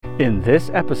In this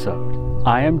episode,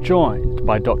 I am joined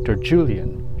by Dr.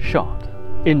 Julian Schott,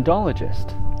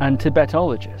 Indologist and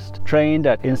Tibetologist, trained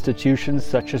at institutions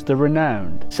such as the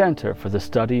renowned Center for the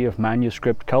Study of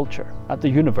Manuscript Culture at the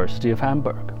University of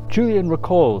Hamburg. Julian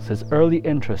recalls his early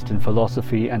interest in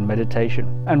philosophy and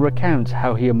meditation and recounts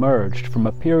how he emerged from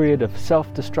a period of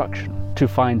self-destruction to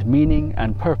find meaning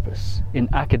and purpose in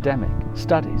academic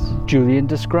studies. Julian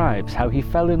describes how he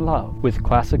fell in love with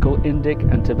classical Indic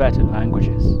and Tibetan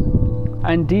languages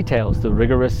and details the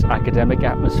rigorous academic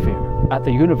atmosphere at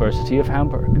the University of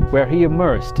Hamburg, where he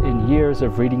immersed in years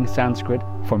of reading Sanskrit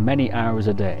for many hours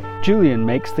a day. Julian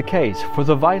makes the case for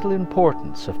the vital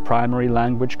importance of primary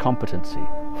language competency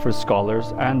for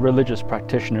scholars and religious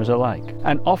practitioners alike,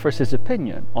 and offers his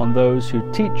opinion on those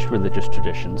who teach religious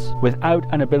traditions without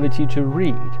an ability to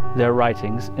read their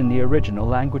writings in the original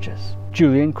languages.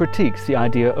 Julian critiques the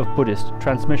idea of Buddhist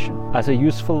transmission as a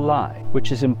useful lie,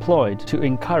 which is employed to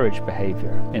encourage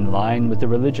behavior in line with the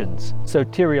religion's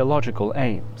soteriological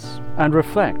aims, and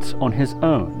reflects on his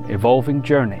own evolving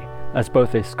journey as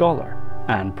both a scholar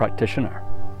and practitioner.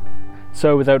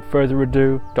 So without further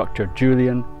ado, Dr.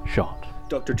 Julian Schott.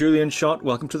 Dr. Julian Schott,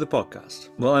 welcome to the podcast.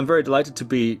 Well, I'm very delighted to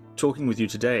be talking with you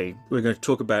today. We're going to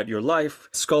talk about your life,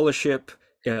 scholarship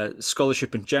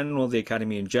in general, the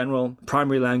academy in general,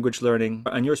 primary language learning,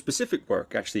 and your specific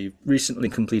work. Actually, recently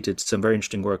completed some very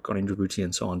interesting work on Indra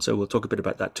and so on. So we'll talk a bit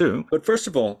about that too. But first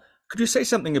of all, could you say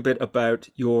something a bit about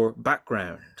your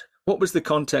background? What was the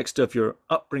context of your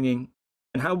upbringing,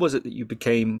 and how was it that you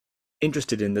became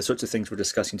interested in the sorts of things we're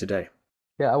discussing today?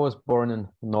 Yeah, I was born in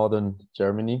northern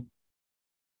Germany.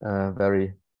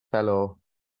 Very regular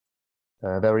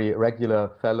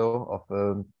fellow of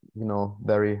a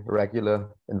very regular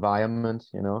environment.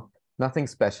 Nothing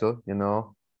special.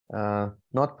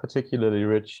 Not particularly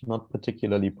rich, not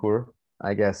particularly poor.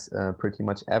 I guess pretty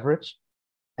much average,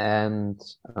 and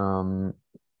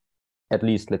at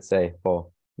least let's say for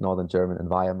northern German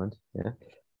environment. Yeah,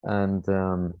 and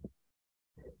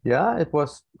it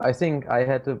was. I think I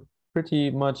had a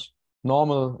pretty much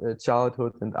normal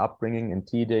childhood and upbringing in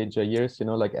teenager years,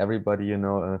 like everybody,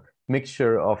 a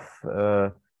mixture of,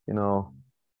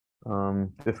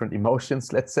 different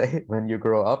emotions, let's say, when you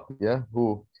grow up. Yeah.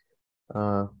 Who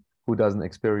doesn't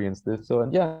experience this? So,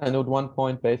 and yeah, I know at one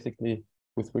point, basically,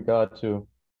 with regard to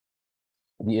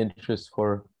the interest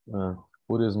for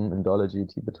Buddhism, Indology,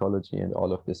 Tibetology, and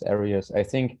all of these areas, I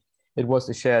think it was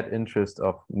a shared interest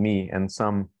of me and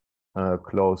some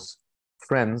close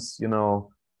friends,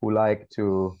 who like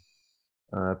to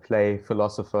play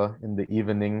philosopher in the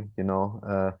evening,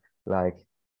 like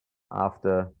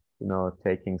after,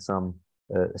 taking some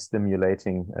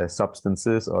stimulating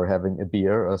substances or having a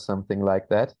beer or something like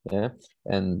that. Yeah.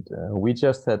 And we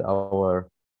just had our,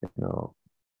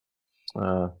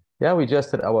 we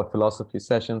just had our philosophy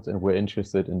sessions, and we're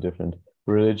interested in different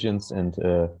religions and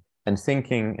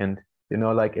thinking, and,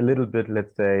 like a little bit,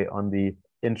 let's say, on the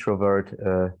introvert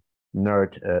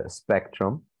nerd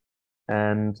spectrum.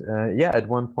 And at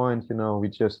one point, we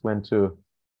just went to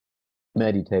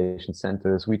meditation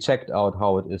centers. We checked out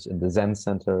how it is in the Zen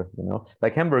center,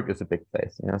 like Hamburg is a big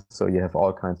place, so you have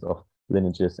all kinds of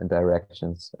lineages and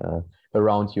directions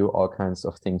around you, all kinds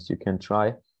of things you can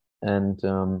try. And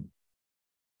so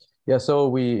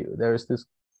there's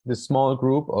this small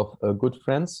group of good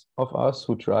friends of us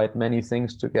who tried many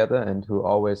things together and who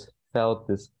always felt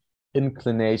this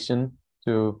inclination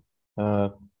to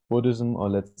Buddhism, or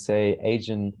let's say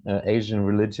Asian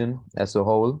religion as a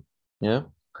whole. Yeah.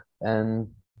 And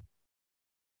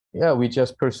we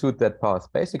just pursued that path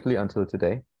basically until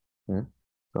today. Yeah.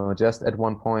 So just at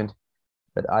one point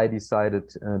that I decided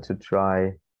to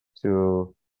try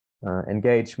to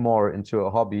engage more into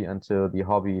a hobby, until the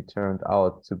hobby turned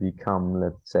out to become,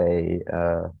 let's say,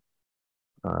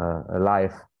 a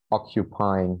life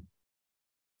occupying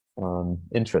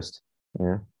interest.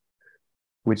 Yeah.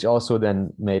 Which also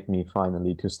then made me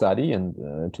finally to study and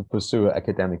to pursue an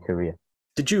academic career.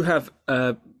 Did you have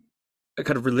a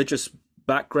kind of religious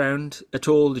background at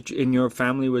all in your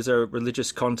family? Was there a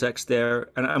religious context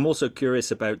there? And I'm also curious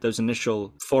about those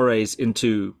initial forays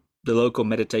into the local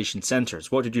meditation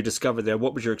centers. What did you discover there?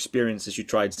 What was your experience as you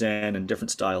tried Zen and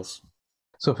different styles?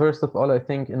 So first of all, I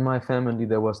think in my family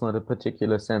there was not a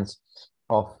particular sense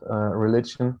of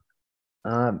religion.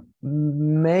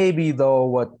 Maybe though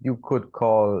what you could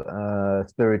call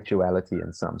spirituality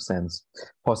in some sense,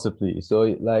 possibly.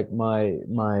 So like my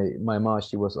ma,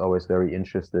 she was always very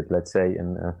interested, let's say,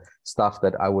 in stuff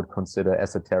that I would consider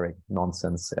esoteric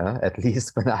nonsense, yeah? At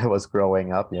least when I was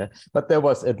growing up, yeah. But there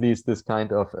was at least this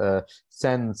kind of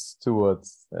sense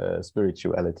towards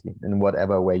spirituality in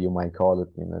whatever way you might call it.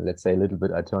 You know, let's say a little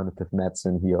bit alternative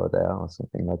medicine here or there or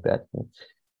something like that. Yeah?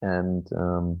 And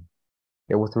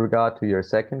yeah, with regard to your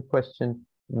second question,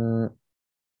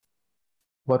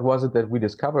 what was it that we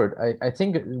discovered? I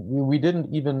think we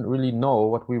didn't even really know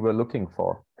what we were looking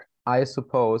for. I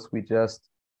suppose we just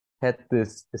had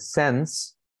this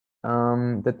sense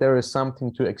that there is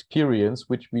something to experience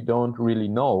which we don't really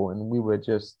know. And we were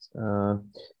just,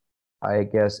 I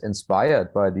guess,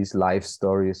 inspired by these life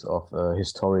stories of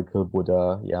historical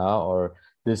Buddha, yeah, or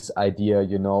this idea,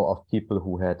 you know, of people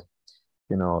who had,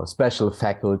 you know, special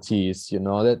faculties, you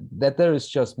know, that there is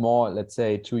just more, let's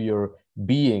say, to your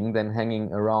being than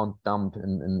hanging around dumb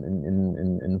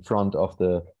in front of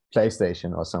the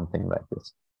PlayStation or something like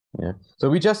this. Yeah. So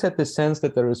we just had this sense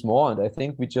that there is more, and I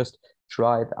think we just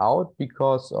tried out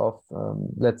because of,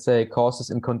 let's say, causes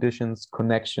and conditions,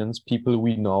 connections, people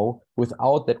we know,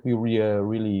 without that we were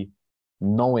really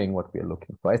knowing what we're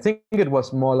looking for. I think it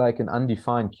was more like an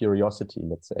undefined curiosity,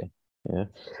 let's say. Yeah.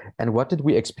 And what did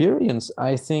we experience?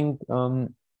 I think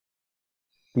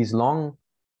these long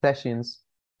sessions,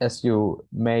 as you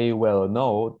may well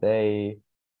know, they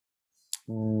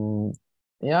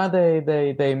yeah,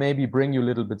 they maybe bring you a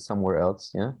little bit somewhere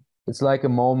else. Yeah. It's like a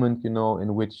moment, you know,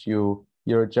 in which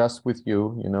you're just with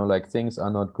you, you know, like things are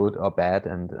not good or bad,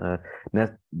 and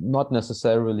not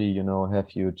necessarily, you know, have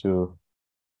you to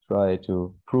try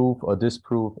to prove or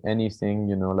disprove anything,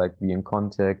 you know, like be in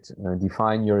contact,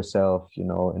 define yourself, you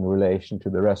know, in relation to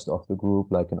the rest of the group,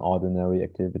 like an ordinary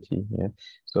activity. Yeah.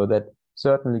 So that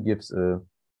certainly gives a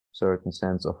certain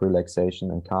sense of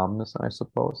relaxation and calmness, I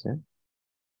suppose. Yeah.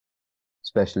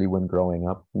 Especially when growing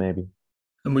up, maybe.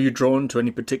 And were you drawn to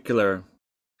any particular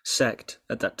sect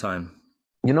at that time?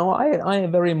 You know, I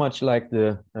very much like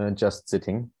the just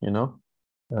sitting, you know.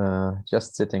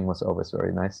 Just sitting was always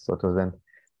very nice. So then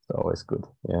always good.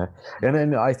 Yeah. And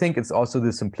then I think it's also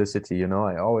the simplicity, you know.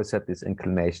 I always had this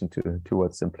inclination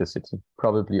towards simplicity.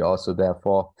 Probably also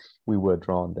therefore we were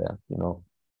drawn there, you know.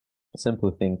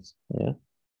 Simple things. Yeah.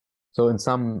 So in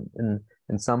some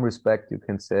respect you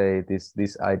can say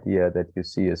this idea that you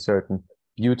see a certain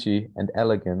beauty and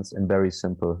elegance in very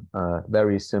simple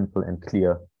and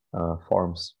clear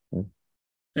forms. Mm.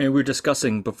 And we were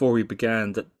discussing before we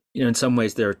began that, you know, in some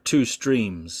ways there are two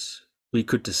streams we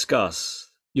could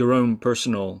discuss: your own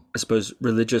personal, I suppose,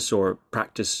 religious or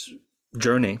practice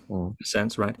journey, in a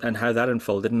sense, right? And how that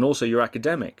unfolded, and also your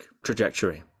academic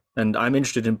trajectory. And I'm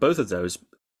interested in both of those.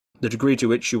 The degree to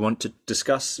which you want to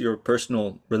discuss your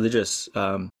personal religious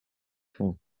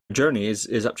journey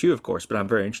is up to you, of course, but I'm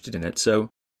very interested in it. So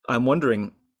I'm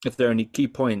wondering if there are any key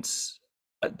points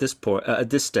at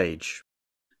this stage,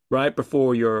 right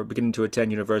before you're beginning to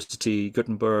attend university,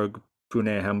 Gutenberg,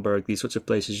 Pune, Hamburg, these sorts of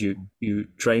places you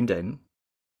trained in,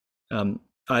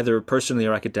 either personally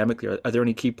or academically. Are there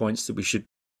any key points that we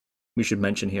should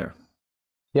mention here?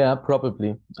 Yeah,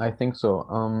 probably. I think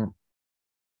so.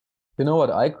 You know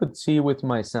what I could see with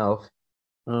myself,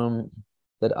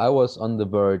 that I was on the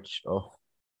verge of,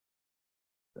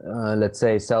 let's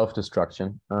say,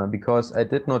 self-destruction, because I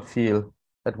did not feel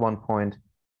at one point,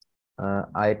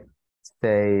 I'd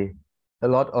say, a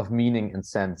lot of meaning and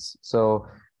sense. So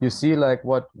you see, like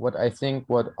what I think,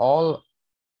 what all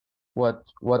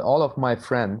of my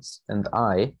friends and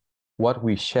what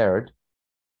we shared,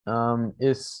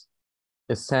 is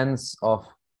a sense of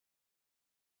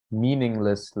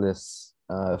meaninglessness,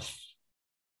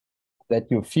 that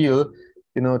you feel,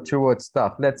 you know, towards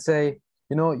stuff. Let's say,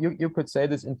 you know, you could say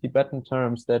this in Tibetan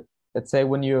terms, that let's say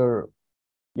when you're,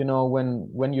 you know,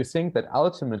 when you think that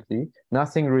ultimately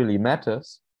nothing really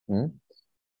matters, and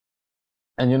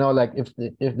you know, like if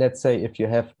let's say if you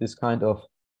have this kind of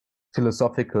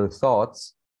philosophical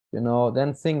thoughts, you know,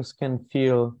 then things can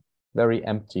feel very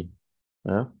empty.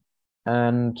 Yeah.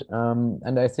 And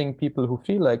I think people who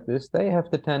feel like this, they have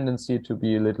the tendency to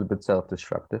be a little bit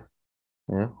self-destructive.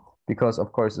 Yeah. Because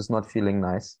of course it's not feeling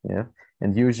nice. Yeah.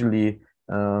 And usually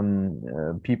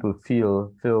people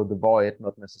fill the void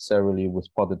not necessarily with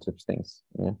positive things.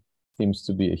 Yeah. Seems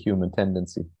to be a human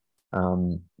tendency.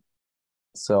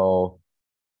 So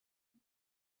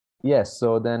yes,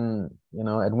 so then, you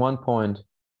know, at one point,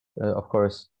 of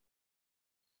course,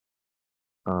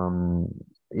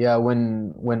 yeah,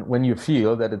 when you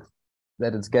feel that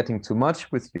that it's getting too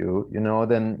much with you,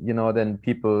 then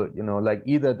people, like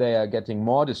either they are getting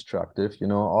more destructive,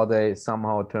 or they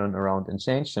somehow turn around and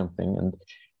change something. And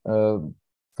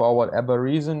for whatever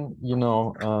reason,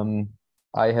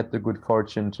 I had the good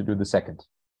fortune to do the second.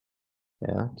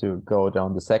 Yeah, to go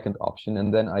down the second option.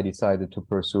 And then I decided to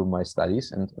pursue my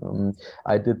studies. And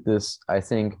I did this, I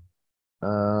think,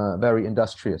 very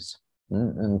industrious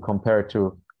and compared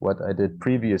to what I did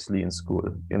previously in school.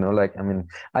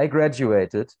 I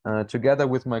graduated together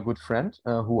with my good friend,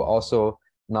 who also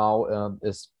now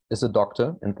is a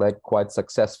doctor and like quite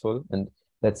successful and,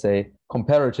 let's say,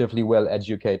 comparatively well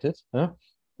educated.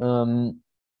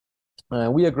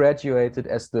 We are graduated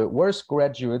as the worst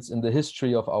graduates in the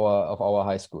history of our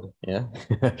high school. Yeah,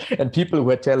 and people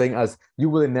were telling us, "You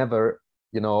will never,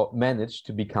 manage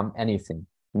to become anything.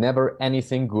 Never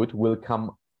anything good will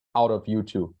come out of you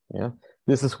too." Yeah,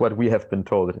 this is what we have been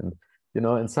told. And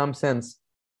in some sense,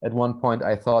 at one point,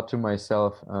 I thought to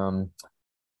myself,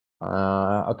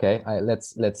 "Okay,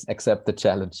 let's accept the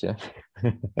challenge." Yeah.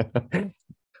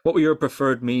 What were your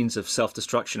preferred means of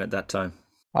self-destruction at that time?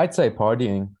 I'd say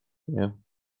partying. Yeah.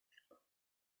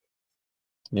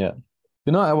 Yeah.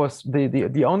 I was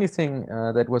the only thing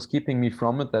that was keeping me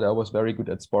from it, that I was very good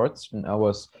at sports. And I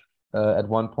was at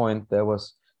one point I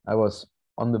was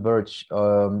on the verge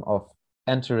of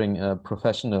entering a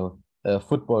professional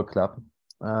football club,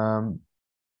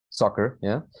 soccer.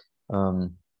 Yeah.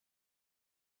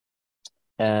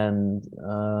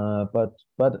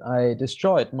 But I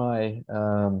destroyed my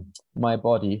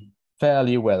body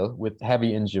fairly well with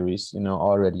heavy injuries,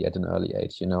 already at an early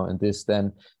age, and this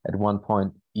then at one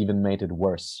point even made it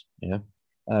worse,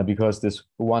 because this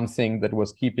one thing that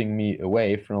was keeping me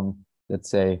away from, let's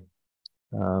say,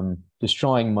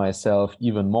 destroying myself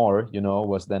even more,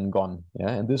 was then gone,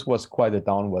 and this was quite a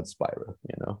downward spiral,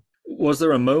 Was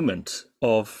there a moment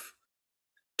of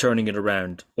turning it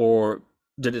around, or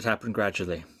did it happen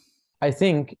gradually? I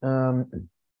think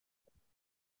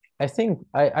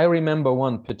I remember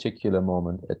one particular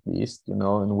moment, at least,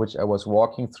 in which I was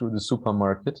walking through the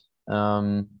supermarket,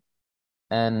 and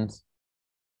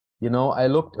I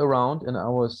looked around and I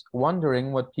was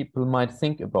wondering what people might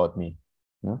think about me.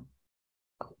 Yeah?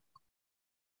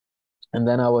 And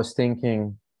then I was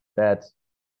thinking that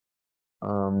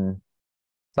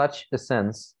such a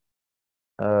sense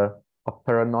of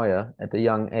paranoia at a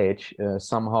young age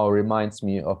somehow reminds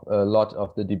me of a lot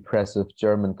of the depressive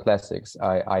German classics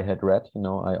I had read.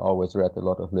 I always read a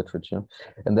lot of literature.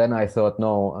 And then I thought,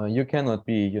 no, you cannot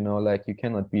be, you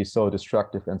cannot be so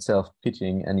destructive and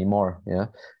self-pitying anymore. Yeah.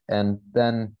 And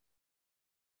then,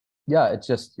 yeah, it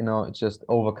just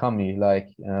overcome me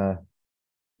like, I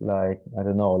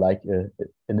don't know, like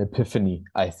an epiphany,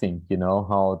 I think,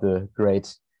 how the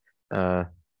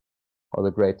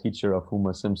great teacher of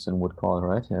Homer Simpson would call,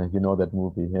 right? That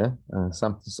movie, yeah.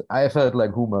 I felt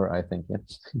like Homer, I think. Yeah.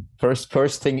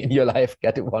 First thing in your life,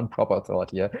 get one proper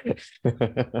thought, yeah.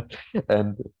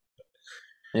 And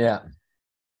yeah,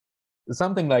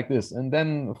 something like this. And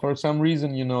then for some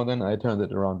reason, then I turned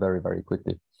it around very, very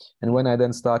quickly. And when I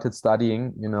then started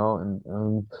studying,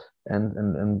 and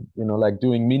like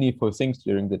doing meaningful things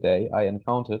during the day, I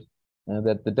encountered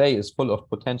that the day is full of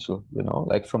potential,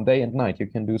 like from day and night, you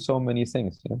can do so many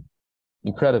things,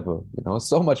 incredible,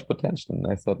 so much potential. And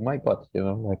I thought, my God,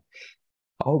 like,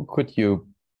 how could you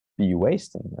be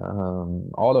wasting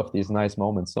all of these nice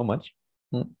moments so much?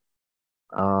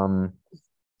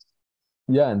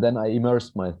 Yeah, and then I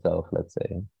immersed myself, let's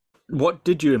say. What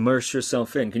did you immerse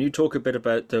yourself in? Can you talk a bit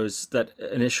about that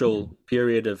initial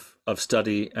period of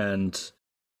study and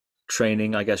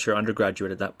training? I guess you're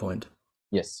undergraduate at that point.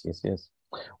 Yes.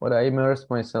 What I immersed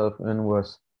myself in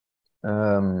was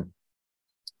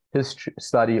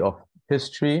study of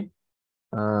history,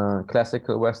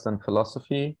 classical Western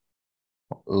philosophy,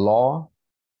 law,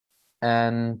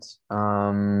 and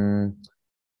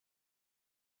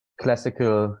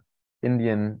classical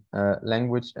Indian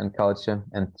language and culture,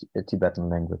 and Tibetan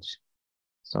language.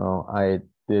 So I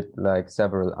did like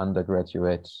several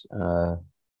undergraduate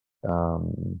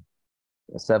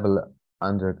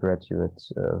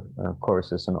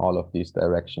courses in all of these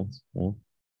directions.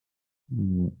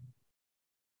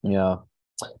 Yeah.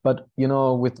 But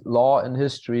with law and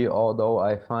history, although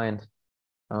I find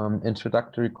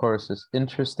introductory courses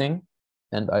interesting,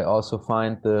 and I also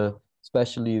find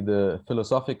especially the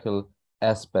philosophical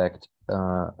aspect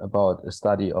about a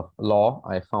study of law,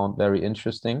 I found very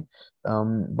interesting.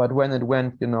 But when it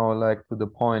went, like to the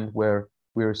point where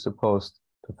we're supposed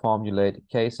to formulate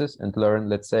cases and learn,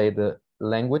 let's say, the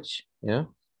language,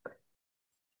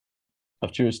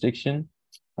 of jurisdiction,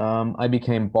 I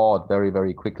became bored very,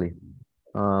 very quickly.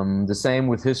 The same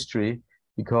with history,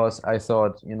 because I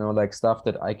thought, like stuff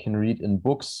that I can read in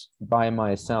books by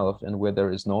myself and where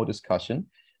there is no discussion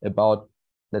about,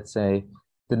 let's say,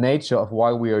 the nature of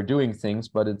why we are doing things,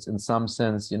 but it's in some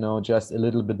sense, just a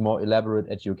little bit more elaborate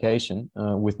education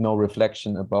with no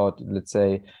reflection about, let's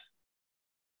say,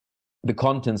 the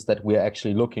contents that we're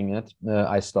actually looking at.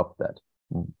 I stopped that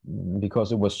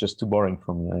because it was just too boring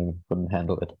for me. I couldn't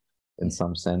handle it in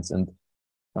some sense. And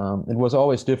it was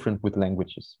always different with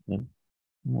languages.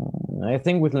 I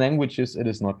think with languages, it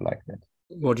is not like that.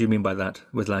 What do you mean by that?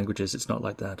 With languages, it's not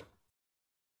like that.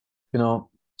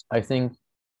 I think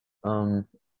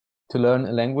to learn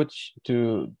a language,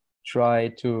 to try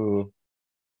to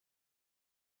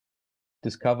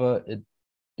discover a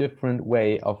different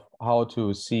way of how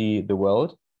to see the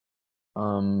world,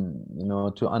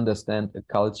 to understand a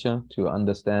culture, to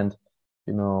understand,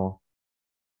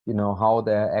 how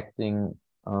they're acting,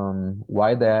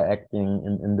 why they're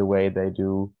acting in the way they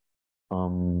do,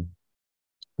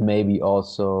 maybe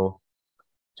also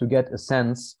to get a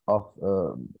sense of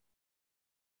a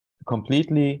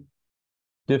completely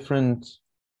different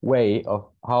way of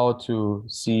how to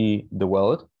see the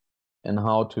world and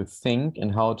how to think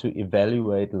and how to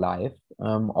evaluate life.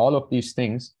 All of these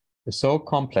things is so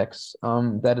complex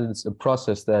that it's a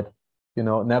process that,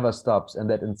 never stops, and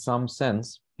that in some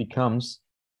sense becomes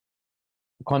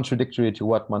contradictory to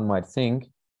what one might think,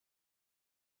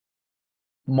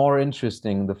 more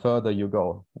interesting the further you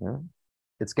go. Yeah?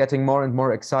 It's getting more and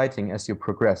more exciting as you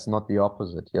progress, not the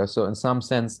opposite. Yeah. So in some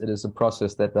sense, it is a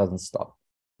process that doesn't stop.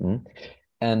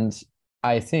 And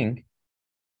I think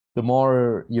the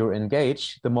more you're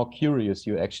engaged, the more curious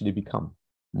you actually become.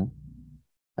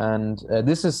 And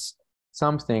this is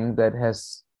something that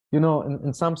has,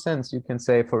 in some sense, you can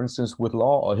say, for instance, with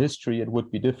law or history, it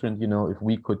would be different, if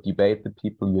we could debate the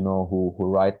people, who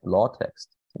write law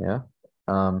text. Yeah.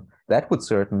 That would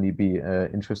certainly be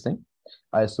interesting,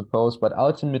 I suppose. But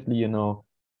ultimately,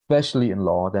 especially in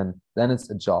law, then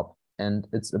it's a job, and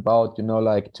it's about,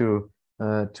 like to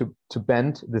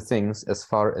bend the things as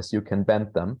far as you can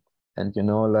bend them, and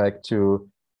like to,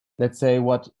 let's say,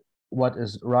 what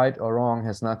is right or wrong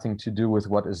has nothing to do with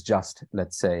what is just,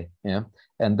 let's say. Yeah.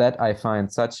 And that I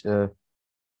find such a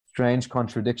strange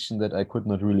contradiction that I could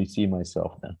not really see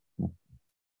myself there.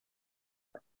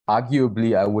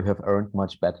 Arguably, I would have earned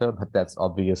much better, but that's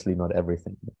obviously not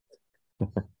everything.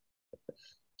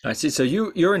 I see. So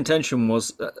your intention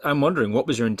was, I'm wondering, what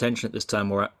was your intention at this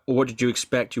time, or what did you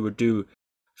expect you would do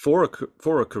for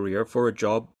a career, for a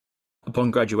job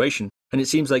upon graduation? And it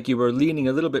seems like you were leaning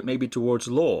a little bit maybe towards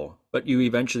law, but you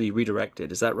eventually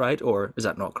redirected. Is that right, or is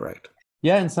that not correct?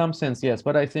 Yeah, in some sense, yes.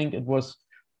 But I think it was,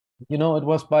 it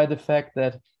was by the fact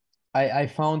that I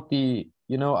found the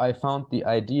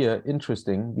idea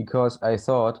interesting, because I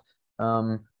thought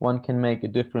one can make a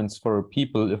difference for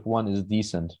people if one is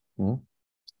decent.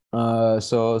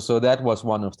 So that was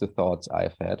one of the thoughts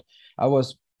I've had. I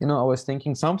was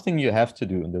thinking something you have to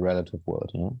do in the relative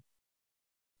world.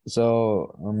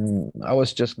 So I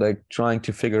was just like trying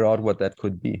to figure out what that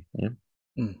could be. Yeah.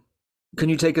 Can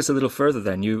you take us a little further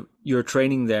then? You're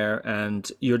training there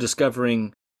and you're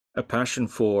discovering a passion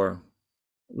for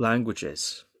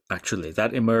languages, actually.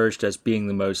 That emerged as being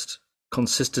the most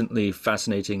consistently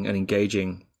fascinating and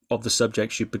engaging of the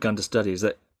subjects you've begun to study.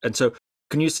 And so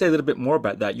can you say a little bit more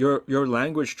about that? Your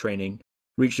language training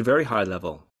reached a very high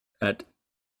level at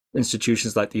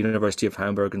institutions like the University of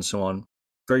Hamburg and so on.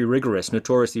 Very rigorous,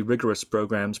 notoriously rigorous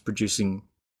programs producing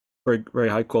very, very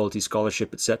high quality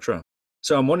scholarship, etc.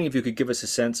 So I'm wondering if you could give us a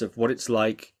sense of what it was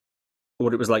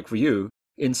like for you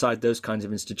inside those kinds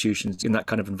of institutions in that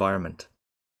kind of environment.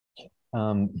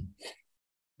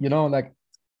 Like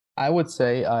I would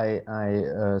say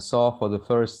I saw for the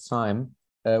first time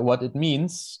what it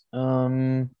means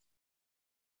to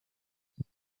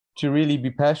really be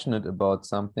passionate about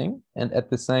something, and at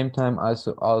the same time I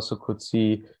also could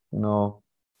see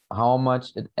how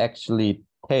much it actually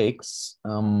takes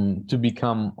to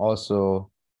become also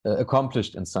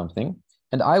accomplished in something.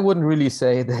 And I wouldn't really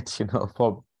say that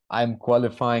I'm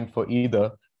qualifying for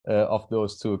either of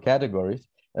those two categories,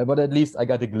 but at least I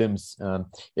got a glimpse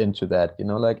into that.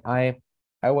 Like I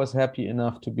was happy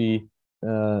enough to be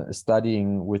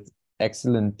studying with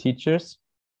excellent teachers,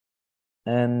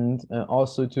 and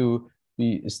also to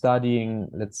be studying,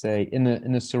 let's say, in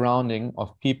a surrounding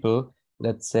of people,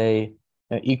 let's say,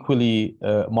 equally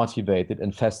motivated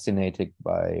and fascinated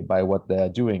by what they are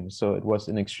doing. So it was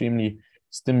an extremely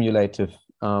stimulative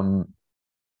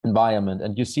environment.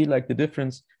 And you see, like, the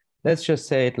difference. Let's just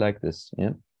say it like this.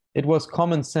 Yeah, it was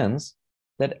common sense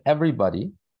that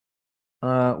everybody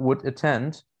would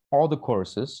attend all the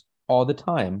courses all the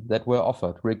time that were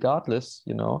offered, regardless,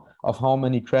 of how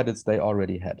many credits they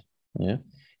already had. Yeah.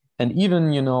 And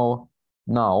even,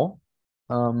 now,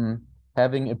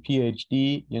 having a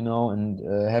PhD, and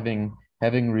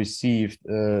having received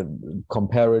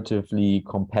comparatively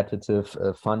competitive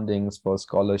fundings for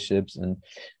scholarships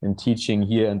and teaching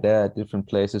here and there at different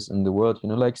places in the world,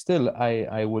 like still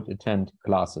I would attend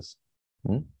classes.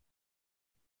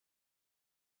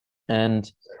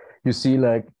 And you see,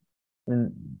 like,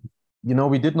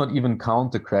 we did not even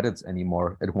count the credits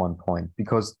anymore at one point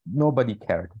because nobody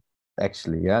cared,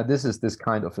 actually. Yeah, this is this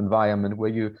kind of environment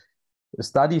where you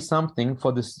study something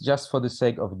just for the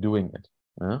sake of doing it.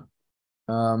 Yeah?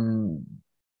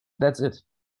 That's it.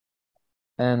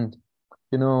 And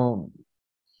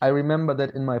I remember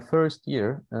that in my first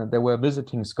year, there were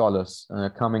visiting scholars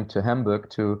coming to Hamburg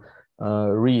to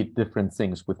read different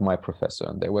things with my professor,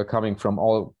 and they were coming from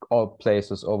all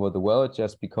places over the world,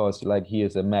 just because, like, he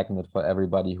is a magnet for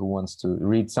everybody who wants to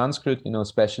read Sanskrit.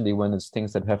 Especially when it's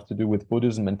things that have to do with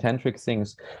Buddhism and tantric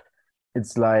things.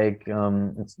 It's like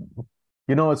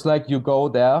it's like you go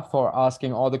there for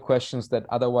asking all the questions that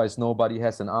otherwise nobody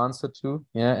has an answer to.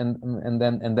 Yeah, and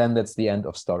then that's the end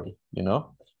of story.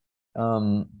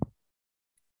 So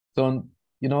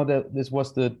that this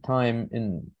was the time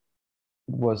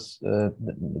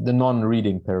the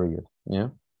non-reading period. Yeah.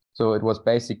 So it was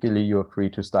basically you're free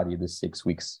to study this 6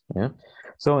 weeks. Yeah.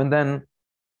 So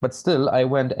but still I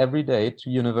went every day to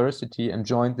university and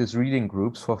joined these reading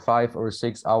groups for 5 or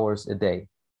 6 hours a day,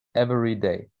 every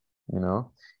day,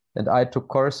 and I took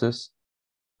courses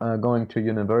going to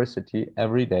university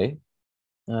every day.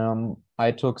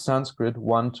 I took Sanskrit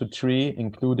 1 to 3,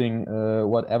 including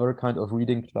whatever kind of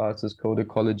reading classes,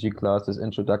 codicology classes,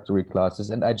 introductory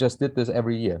classes, and I just did this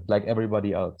every year, like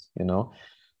everybody else,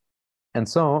 And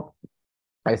so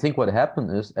I think what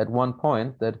happened is at one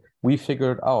point that we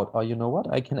figured out, oh, you know what,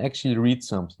 I can actually read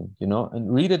something,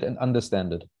 and read it and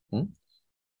understand it.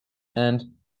 And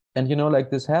like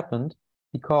this happened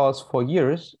because for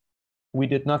years we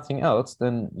did nothing else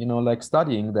than, like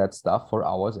studying that stuff for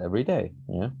hours every day.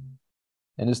 Yeah.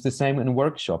 And it's the same in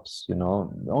workshops,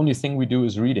 the only thing we do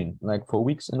is reading, like for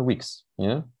weeks and weeks,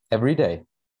 every day,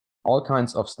 all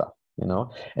kinds of stuff,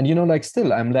 and, like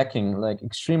still I'm lacking like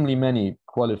extremely many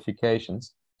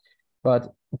qualifications,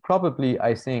 but probably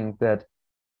I think that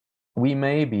we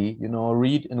maybe,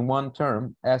 read in one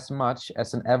term as much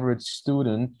as an average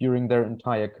student during their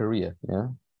entire career. Yeah.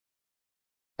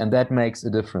 And that makes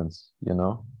a difference,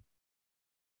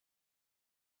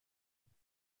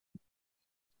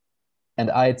 And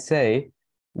I'd say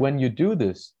when you do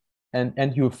this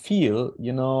and you feel,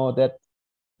 that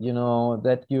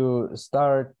you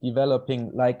start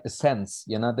developing like a sense,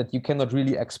 that you cannot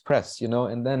really express,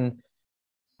 and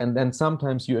then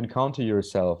sometimes you encounter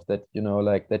yourself that,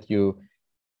 like that you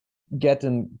get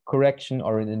a correction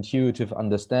or an intuitive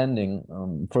understanding,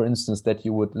 for instance, that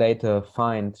you would later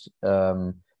find,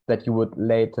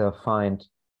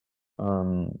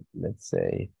 let's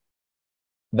say,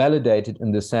 validated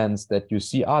in the sense that you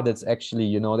see, that's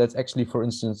actually, for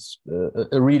instance,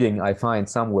 a reading I find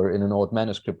somewhere in an old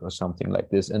manuscript or something like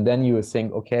this. And then you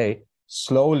think, okay,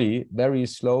 slowly, very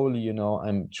slowly,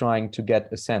 I'm trying to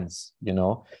get a sense,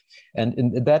 and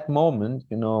in that moment,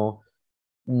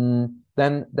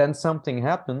 then something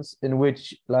happens in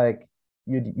which, like,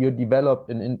 you develop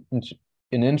an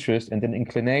interest and an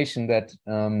inclination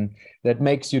that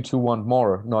makes you to want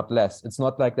more, not less. It's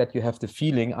not like that you have the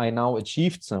feeling I now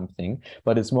achieved something,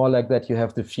 but it's more like that you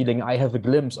have the feeling I have a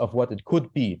glimpse of what it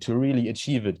could be to really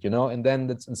achieve it, and then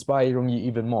that's inspiring you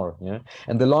even more. Yeah.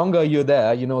 And the longer you're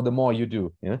there, the more you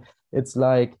do. Yeah. It's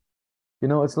like,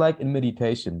 it's like in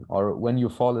meditation or when you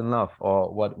fall in love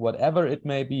or whatever it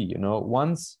may be,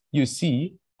 once you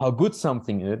see how good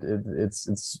something it's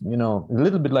a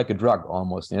little bit like a drug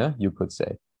almost, yeah, you could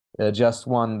say. Just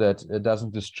one that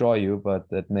doesn't destroy you, but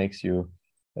that makes you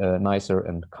nicer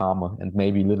and calmer and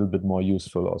maybe a little bit more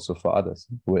useful also for others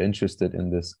who are interested in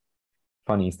this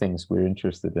funny things we're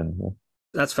interested in. Yeah?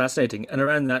 That's fascinating. And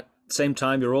around that same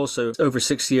time, you're also over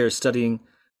 6 years studying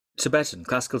Tibetan,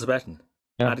 classical Tibetan,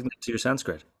 adding that to your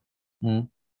Sanskrit.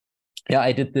 Yeah,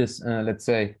 I did this, let's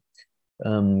say,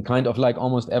 kind of like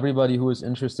almost everybody who is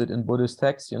interested in Buddhist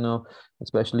texts,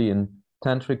 especially in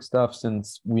tantric stuff,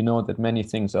 since we know that many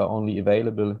things are only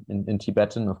available in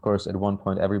Tibetan. Of course, at one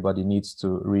point, everybody needs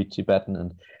to read Tibetan.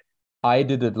 And I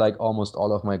did it like almost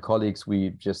all of my colleagues.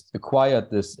 We just acquired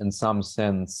this in some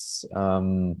sense,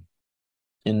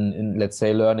 in let's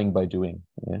say, learning by doing.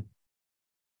 Yeah.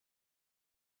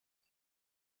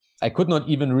 I could not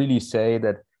even really say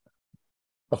that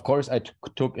of course, I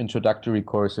took introductory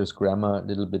courses, grammar a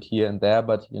little bit here and there,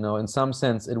 but in some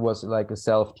sense, it was like a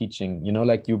self-teaching.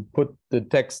 Like you put the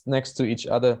text next to each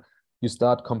other, you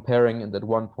start comparing, and at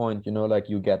one point, like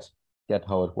you get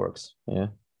how it works. Yeah.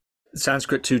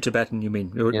 Sanskrit to Tibetan, you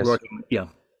mean? Yes. Yeah.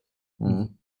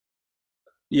 Mm-hmm.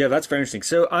 Yeah, that's very interesting.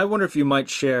 So I wonder if you might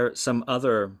share some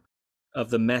other of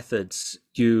the methods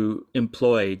you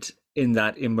employed in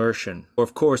that immersion. Or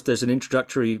of course, there's an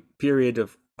introductory period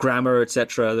of grammar,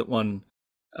 etc., that one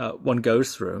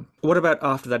goes through. What about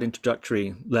after that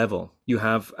introductory level? You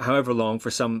have however long,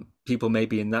 for some people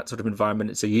maybe in that sort of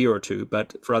environment it's a year or two,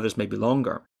 but for others maybe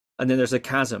longer. And then there's a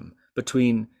chasm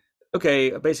between,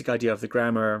 okay, a basic idea of the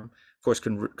grammar, of course,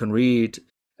 can read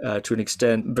to an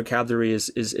extent, vocabulary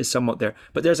is somewhat there,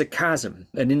 but there's a chasm,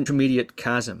 an intermediate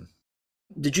chasm.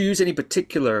 Did you use any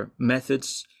particular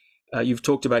methods you've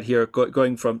talked about here,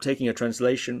 going from taking a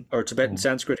translation or Tibetan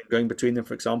Sanskrit and going between them,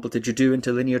 for example? Did you do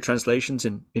interlinear translations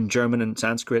in German and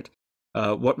Sanskrit?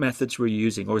 What methods were you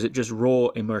using, or is it just raw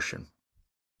immersion?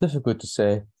 Difficult to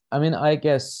say. I mean, I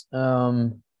guess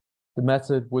the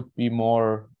method would be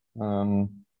more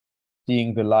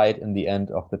seeing the light in the end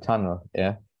of the tunnel.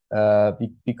 Yeah.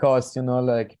 Because,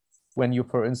 like when you,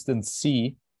 for instance,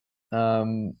 see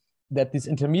that this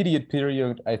intermediate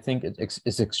period, I think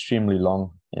is extremely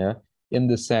long. Yeah. In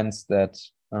the sense that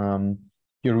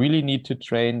you really need to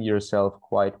train yourself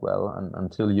quite well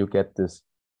until you get this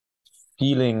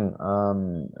feeling,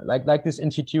 like this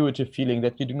intuitive feeling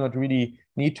that you do not really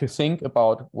need to think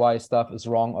about why stuff is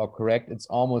wrong or correct. It's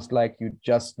almost like you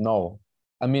just know.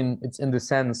 I mean, it's in the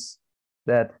sense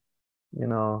that,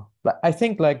 like I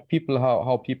think like people,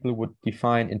 how people would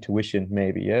define intuition,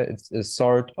 maybe. Yeah, it's a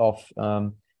sort of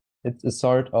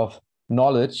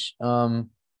knowledge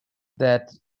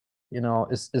that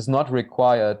is not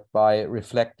required by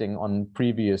reflecting on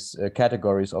previous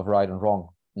categories of right and wrong.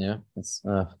 Yeah, it's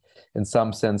in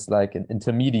some sense like an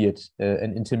intermediate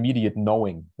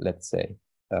knowing, let's say.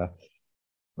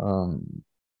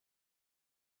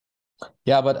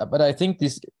 Yeah, but I think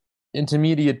this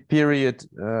intermediate period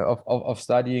of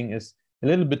studying is a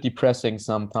little bit depressing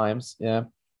sometimes. Yeah.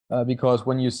 Because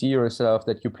when you see yourself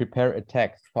that you prepare a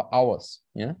text for hours,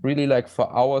 yeah, really like for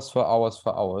hours,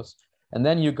 and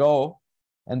then you go,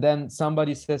 and then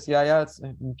somebody says, yeah, it's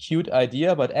a cute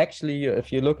idea, but actually,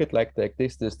 if you look at like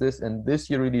this, and this,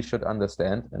 you really should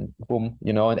understand, and boom,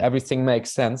 and everything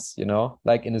makes sense,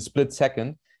 like in a split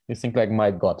second, you think like,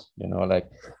 my God, like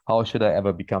how should I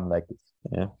ever become like this?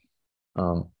 Yeah.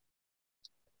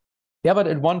 Yeah, but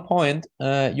at one point,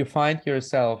 you find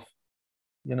yourself,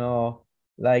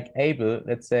 like able,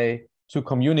 let's say, to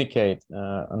communicate,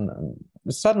 and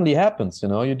it suddenly happens.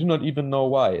 You do not even know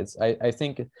why. I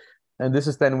think, and this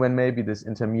is then when maybe this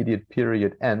intermediate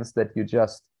period ends, that you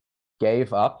just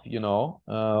gave up,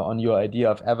 on your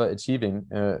idea of ever achieving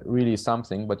really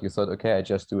something, but you thought, okay, I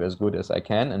just do as good as I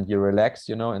can, and you relax,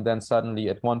 and then suddenly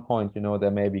at one point, there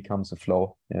maybe comes a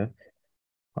flow. Yeah.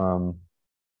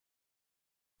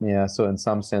 Yeah, so in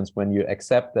some sense, when you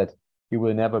accept that you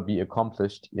will never be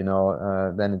accomplished,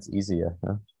 then it's easier.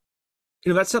 Huh?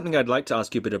 That's something I'd like to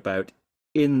ask you a bit about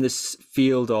in this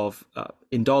field of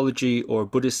Indology or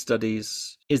Buddhist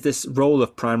studies, is this role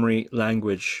of primary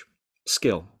language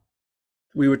skill.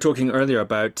 We were talking earlier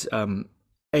about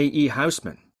A.E.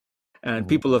 Housman and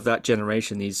people of that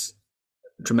generation, these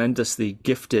tremendously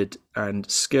gifted and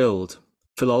skilled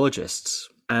philologists,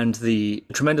 and the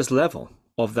tremendous level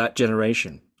of that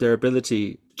generation, their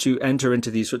ability to enter into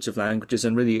these sorts of languages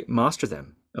and really master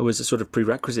them. It was a sort of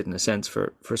prerequisite in a sense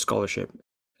for scholarship.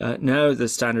 Now the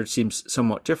standard seems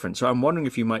somewhat different. So I'm wondering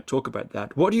if you might talk about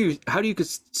that. How do you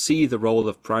see the role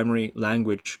of primary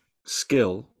language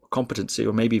skill, competency,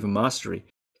 or maybe even mastery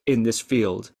in this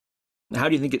field? How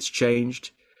do you think it's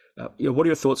changed? What are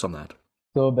your thoughts on that?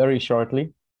 So very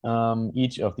shortly,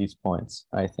 each of these points,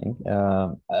 I think.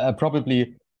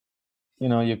 Probably,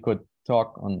 you could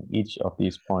talk on each of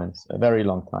these points a very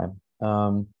long time.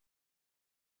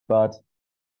 But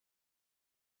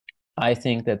I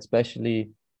think that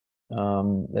especially,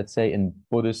 let's say in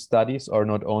Buddhist studies, or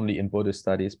not only in Buddhist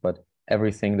studies, but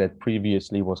everything that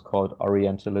previously was called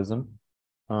Orientalism,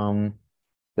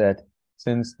 that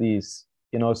since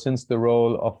the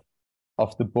role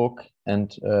of the book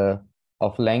and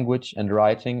of language and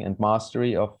writing and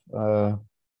mastery of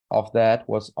that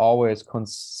was always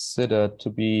considered to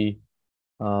be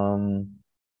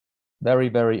very,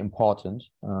 very important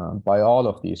by all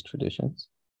of these traditions.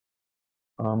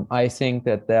 I think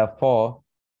that therefore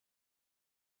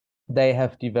they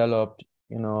have developed,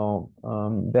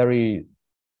 very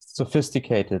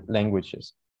sophisticated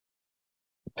languages,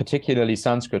 particularly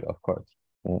Sanskrit, of course.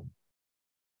 Yeah.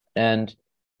 And,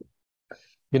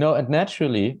 and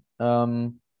naturally,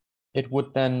 it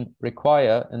would then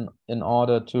require, in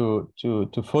order to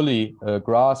fully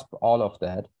grasp all of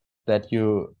that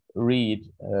you read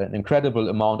an incredible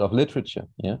amount of literature.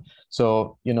 Yeah.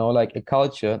 So, like a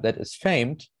culture that is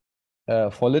famed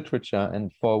for literature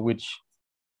and for which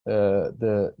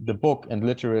the book and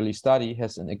literary study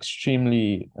has an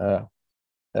extremely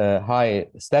high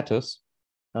status,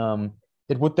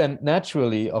 it would then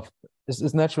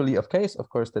is naturally of case, of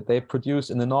course, that they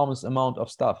produce an enormous amount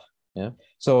of stuff. Yeah.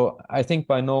 So I think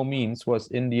by no means was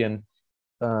Indian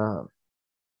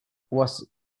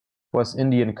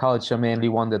Indian culture mainly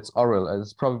one that's oral.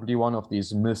 It's probably one of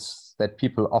these myths that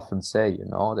people often say,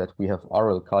 that we have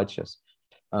oral cultures,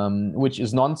 which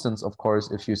is nonsense, of course,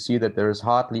 if you see that there is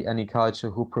hardly any culture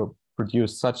who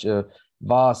produced such a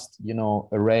vast,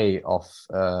 array of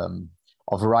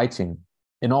writing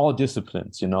in all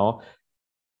disciplines,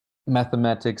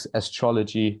 mathematics,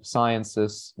 astrology,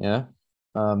 sciences, yeah.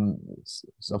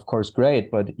 It's of course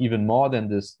great, but even more than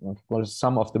this, of course,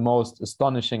 some of the most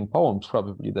astonishing poems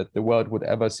probably that the world would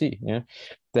ever see, yeah,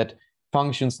 that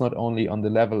functions not only on the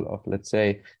level of, let's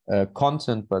say,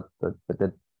 content, but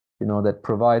that that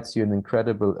provides you an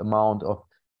incredible amount of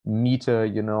meter,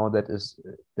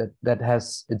 that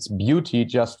has its beauty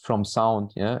just from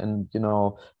sound, yeah, and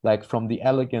like from the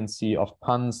elegancy of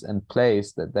puns and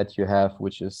plays that you have,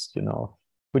 which is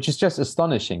just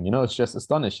astonishing. It's just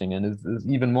astonishing, and it's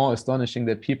even more astonishing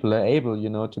that people are able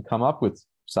to come up with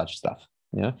such stuff.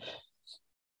 Yeah.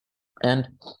 And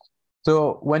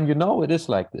so when it is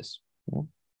like this,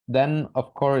 then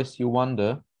of course you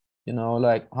wonder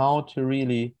like how to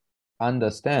really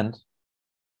understand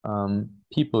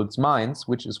people's minds,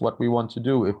 which is what we want to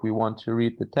do if we want to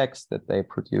read the text that they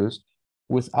produced,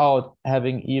 without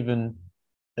having even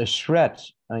a shred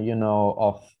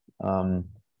of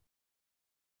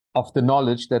the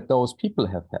knowledge that those people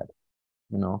have had.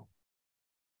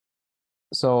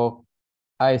 So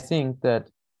I think that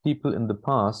people in the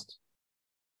past,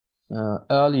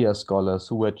 earlier scholars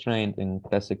who were trained in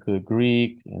classical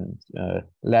Greek and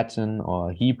Latin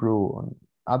or Hebrew and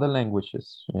other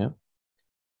languages, yeah,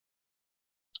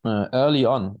 early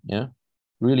on, yeah,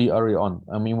 really early on.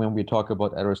 I mean, when we talk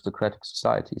about aristocratic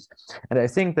societies, and I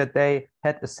think that they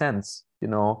had a sense,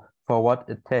 for what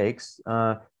it takes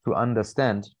to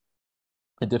understand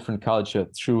a different culture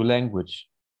through language,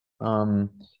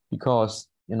 because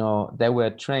they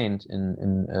were trained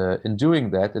in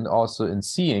doing that, and also in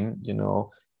seeing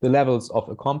the levels of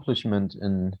accomplishment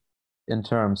in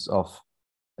terms of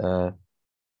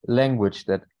language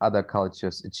that other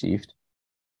cultures achieved.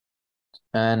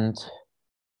 And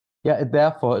yeah,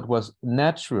 therefore it was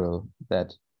natural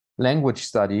that language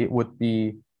study would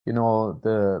be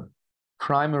the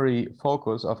primary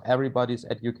focus of everybody's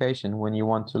education when you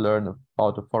want to learn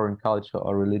about a foreign culture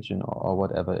or religion or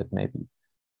whatever it may be.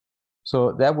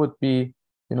 So that would be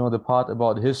the part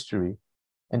about history.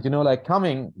 And like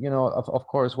coming of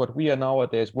course what we are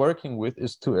nowadays working with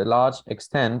is to a large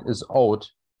extent is owed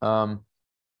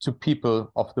to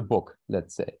people of the book,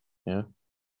 let's say. Yeah.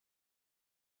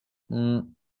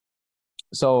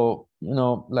 So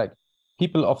like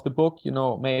people of the book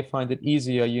may find it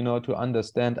easier to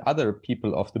understand other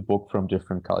people of the book from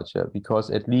different culture, because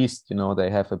at least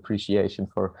they have appreciation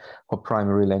for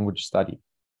primary language study.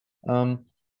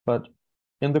 But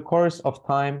in the course of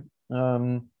time,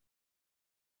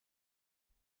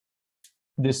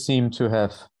 this seemed to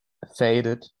have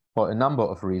faded for a number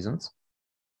of reasons,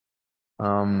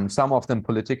 some of them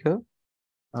political,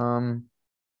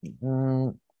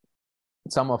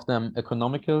 some of them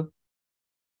economical.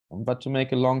 But to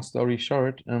make a long story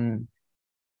short,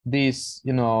 these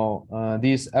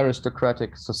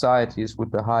aristocratic societies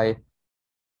with the high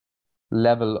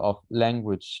level of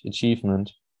language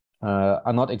achievement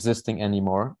are not existing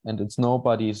anymore, and it's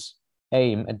nobody's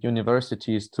aim at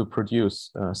universities to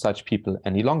produce such people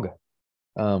any longer,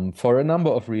 for a number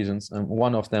of reasons.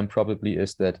 One of them probably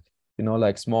is that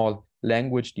like small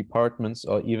language departments,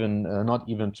 or even not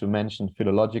even to mention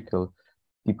philological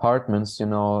departments, they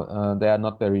are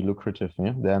not very lucrative.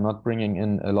 Yeah? They are not bringing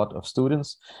in a lot of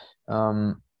students,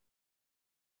 and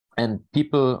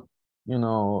people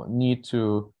need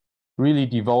to really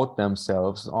devote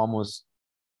themselves, almost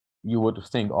you would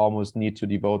think almost need to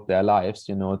devote their lives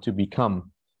to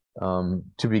become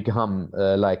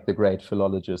like the great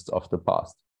philologists of the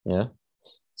past. Yeah.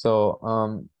 So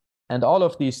and all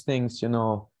of these things,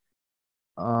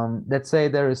 let's say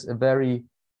there is a very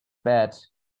bad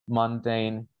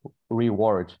mundane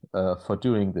reward for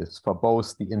doing this, for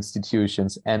both the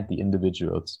institutions and the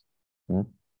individuals,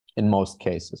 in most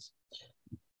cases.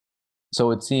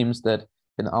 So it seems that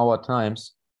in our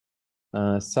times,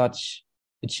 such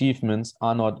achievements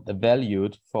are not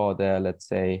valued for their, let's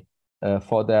say,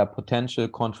 for their potential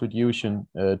contribution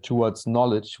towards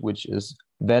knowledge, which is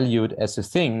valued as a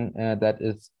thing that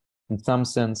is, in some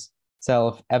sense,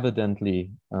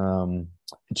 self-evidently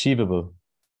achievable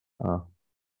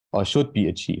or should be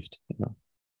achieved.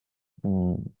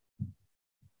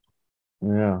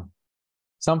 Yeah,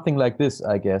 something like this,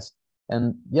 I guess.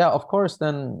 And yeah, of course,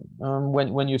 then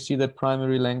when you see that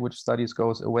primary language studies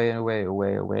goes away,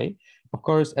 of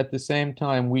course, at the same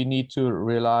time, we need to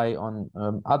rely on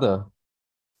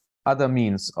other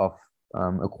means of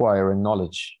acquiring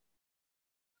knowledge.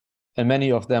 And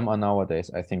many of them are nowadays,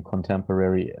 I think,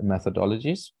 contemporary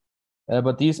methodologies.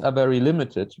 But these are very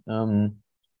limited,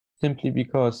 simply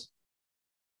because,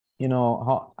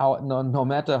 no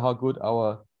matter how good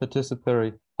our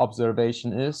participatory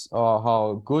observation is, or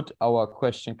how good our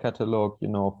question catalog,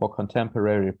 for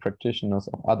contemporary practitioners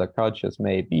of other cultures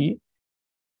may be,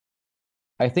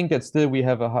 I think that still we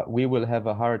will have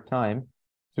a hard time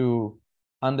to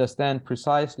understand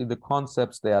precisely the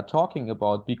concepts they are talking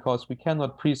about, because we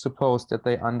cannot presuppose that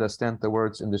they understand the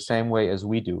words in the same way as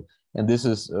we do. And this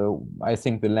is, I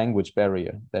think, the language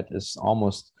barrier that is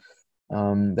almost,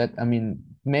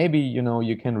 maybe,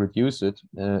 you can reduce it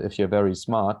if you're very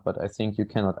smart, but I think you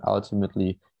cannot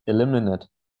ultimately eliminate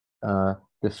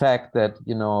the fact that,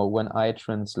 when I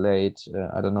translate,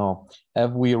 I don't know,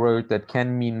 every word that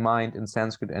can mean mind in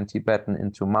Sanskrit and Tibetan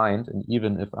into mind, and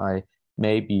even if I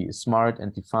may be smart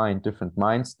and define different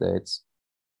mind states,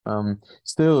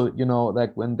 still,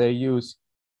 like when they use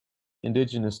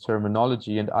indigenous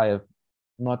terminology and I have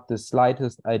not the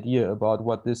slightest idea about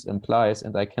what this implies,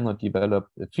 and I cannot develop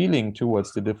a feeling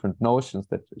towards the different notions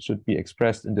that should be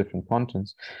expressed in different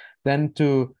contents, then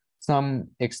to some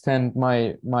extent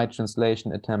my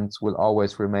translation attempts will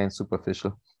always remain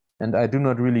superficial. And I do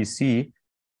not really see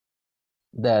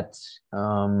that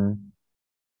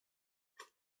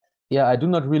I do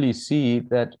not really see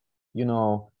that,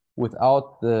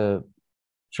 without the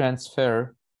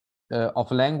transfer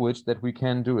of language, that we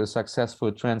can do a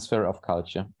successful transfer of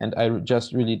culture. And I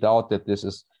just really doubt that this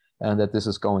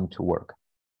is going to work.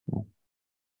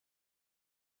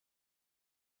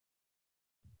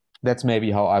 That's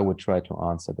maybe how I would try to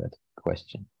answer that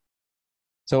question.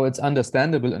 So it's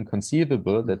understandable and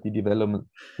conceivable that the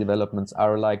developments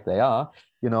are like they are,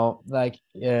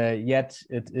 yet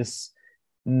it is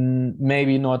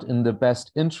maybe not in the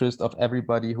best interest of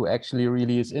everybody who actually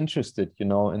really is interested, in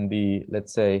the,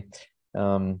 let's say,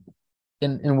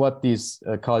 in what these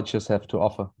cultures have to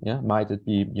offer. Yeah, might it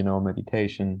be,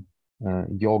 meditation,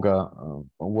 yoga,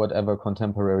 or whatever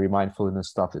contemporary mindfulness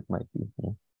stuff it might be.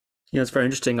 Yeah, it's very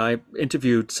interesting. I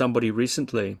interviewed somebody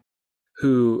recently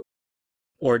who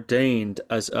ordained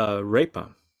as a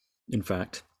Repa, in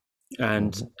fact,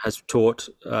 and has taught,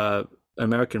 an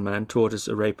American man, taught as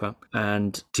a Repa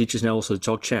and teaches now also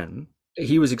Dzogchen.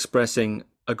 He was expressing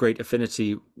a great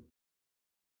affinity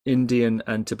Indian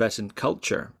and Tibetan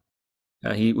culture.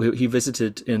 He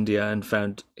visited India and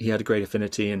found he had a great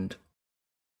affinity, and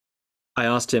I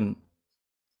asked him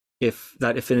if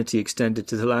that affinity extended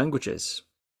to the languages.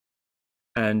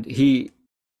 And he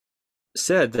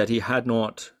said that he had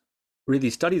not really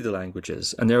studied the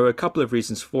languages, and there were a couple of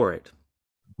reasons for it.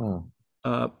 One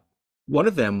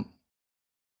of them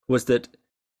was that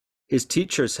his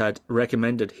teachers had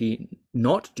recommended he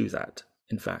not do that.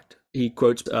 In fact, he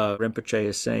quotes Rinpoche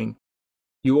as saying,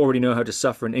 "You already know how to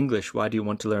suffer in English. Why do you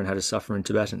want to learn how to suffer in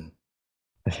Tibetan?"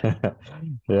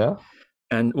 Yeah.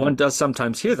 And one does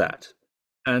sometimes hear that.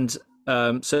 And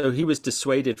so he was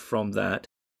dissuaded from that.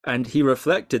 And he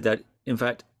reflected that, in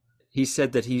fact, he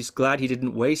said that he's glad he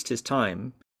didn't waste his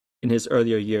time in his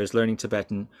earlier years learning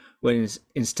Tibetan, when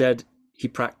instead he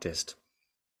practiced.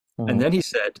 And then he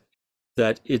said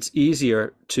that it's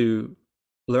easier to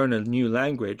learn a new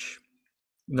language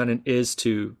than it is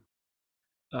to,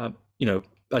 I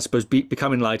suppose,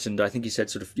 become enlightened. I think he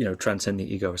said sort of, transcend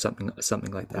the ego or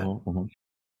something like that,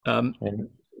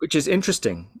 which is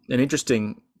interesting, an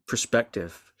interesting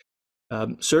perspective.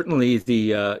 Certainly,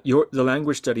 the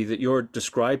language study that you're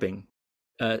describing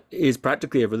is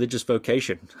practically a religious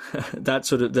vocation. That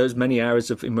sort of those many hours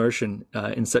of immersion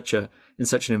in such an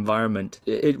environment,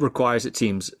 it requires, it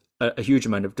seems, a huge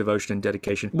amount of devotion and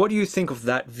dedication. What do you think of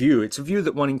that view? It's a view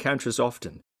that one encounters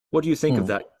often. What do you think of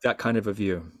that kind of a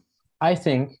view? I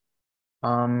think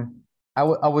I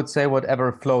would say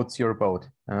whatever floats your boat.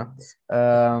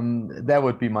 That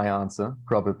would be my answer,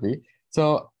 probably.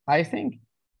 So I think,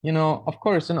 of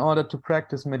course, in order to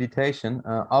practice meditation,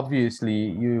 obviously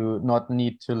you not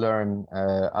need to learn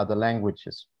other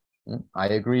languages. I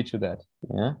agree to that.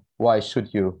 Yeah. Why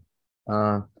should you?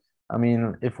 I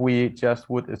mean, if we just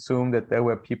would assume that there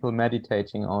were people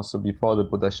meditating also before the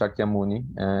Buddha Shakyamuni,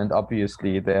 and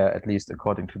obviously there, at least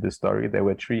according to the story, there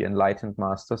were three enlightened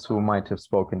masters who might have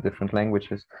spoken different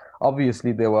languages.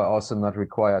 Obviously, they were also not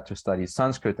required to study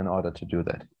Sanskrit in order to do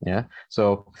that. Yeah.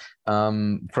 So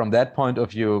from that point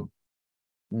of view,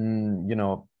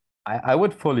 I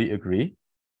would fully agree.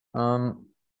 On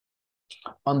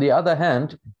the other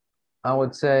hand, I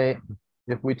would say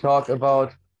if we talk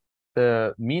about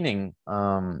the meaning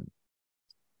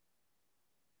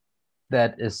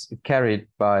that is carried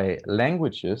by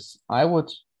languages, I would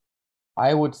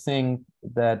think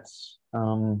that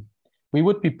we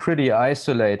would be pretty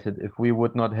isolated if we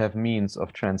would not have means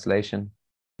of translation.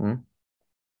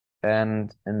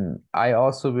 And I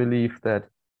also believe that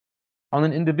on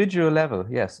an individual level,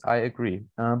 yes, I agree.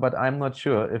 But I'm not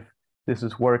sure if this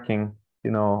is working,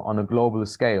 on a global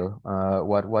scale,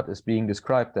 what is being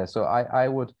described there. So I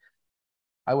would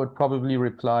probably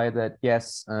reply that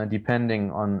yes,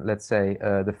 depending on, let's say,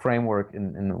 the framework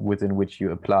within which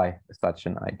you apply such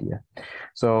an idea.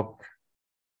 So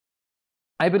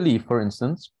I believe, for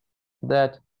instance,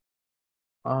 that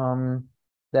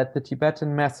that the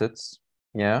Tibetan methods,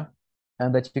 yeah,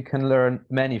 and that you can learn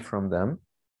many from them.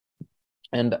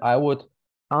 And I would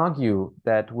argue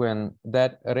that when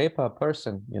that Repa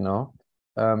person,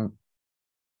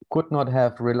 could not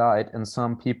have relied on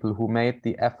some people who made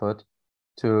the effort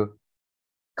to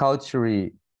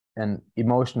culturally and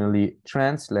emotionally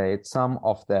translate some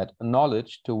of that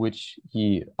knowledge to which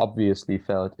he obviously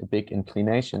felt a big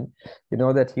inclination,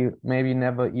 that he maybe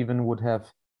never even would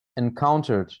have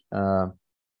encountered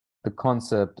the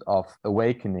concept of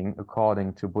awakening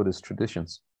according to Buddhist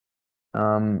traditions.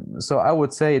 So I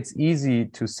would say it's easy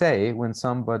to say when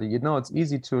somebody, it's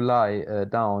easy to lie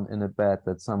down in a bed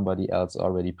that somebody else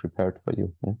already prepared for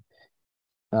you. Yeah?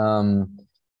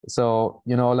 So,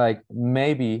 like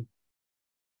maybe,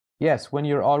 yes, when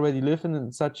you're already living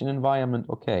in such an environment,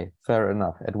 okay, fair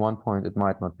enough. At one point, it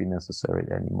might not be necessary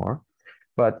anymore.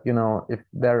 But, if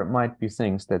there might be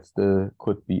things that still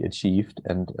could be achieved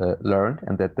and learned,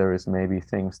 and that there is maybe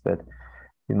things that,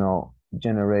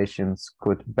 generations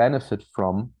could benefit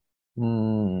from,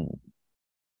 then,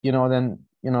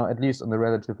 at least on the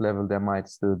relative level, there might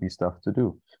still be stuff to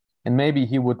do. And maybe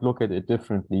he would look at it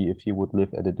differently if he would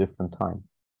live at a different time,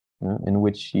 in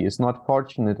which he is not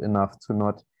fortunate enough to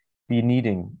not be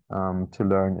needing to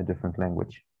learn a different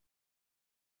language.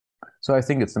 So I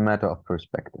think it's a matter of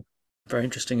perspective. Very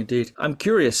interesting indeed. I'm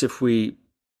curious if we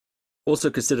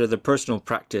also consider the personal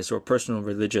practice or personal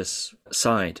religious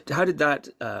side. How did that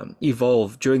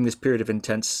evolve during this period of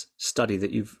intense study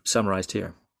that you've summarized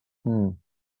here?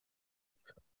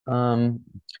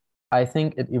 I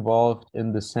think it evolved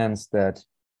in the sense that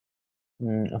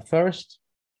first,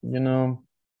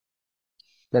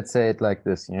 let's say it like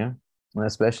this, yeah?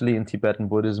 Especially in Tibetan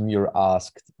Buddhism, you're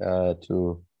asked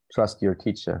to trust your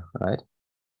teacher, right?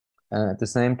 And at the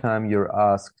same time, you're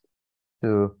asked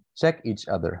to check each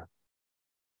other.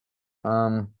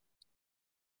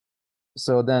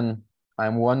 So then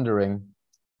I'm wondering,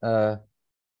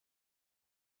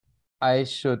 I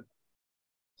should,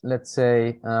 let's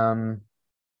say,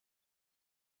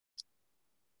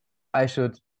 I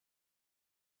should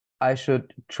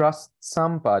trust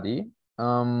somebody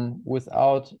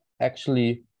without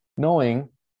actually knowing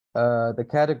the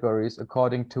categories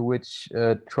according to which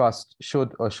trust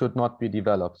should or should not be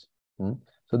developed.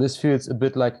 So this feels a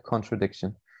bit like a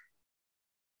contradiction,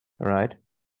 right?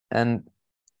 And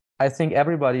I think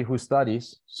everybody who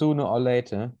studies, sooner or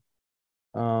later,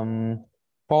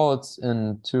 falls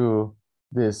into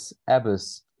this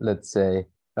abyss, let's say,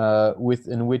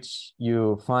 within which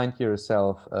you find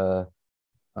yourself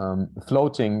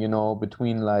floating,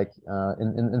 between like,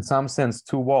 in some sense,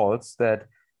 two walls that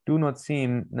do not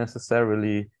seem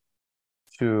necessarily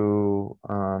to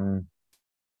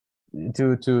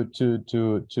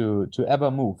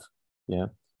ever move. Yeah.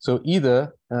 So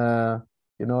either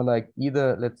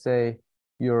either, let's say,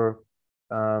 you're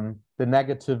the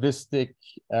negativistic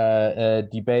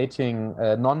debating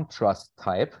non-trust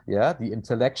type, yeah, the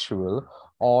intellectual,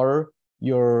 or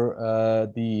you're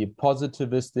the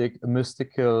positivistic,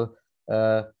 mystical,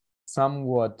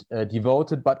 somewhat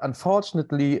devoted, but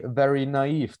unfortunately very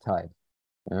naive type.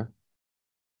 Yeah?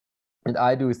 And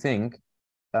I do think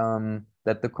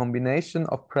that the combination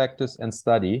of practice and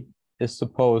study is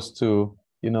supposed to,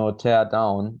 tear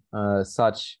down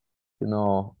such,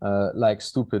 like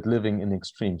stupid living in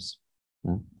extremes.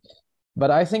 But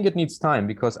I think it needs time,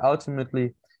 because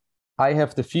ultimately I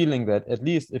have the feeling that, at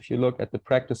least if you look at the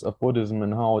practice of Buddhism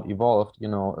and how it evolved,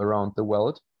 around the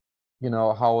world,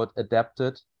 how it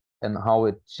adapted and how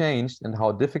it changed and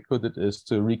how difficult it is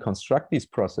to reconstruct these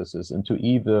processes and to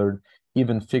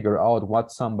even figure out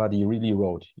what somebody really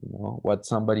wrote, what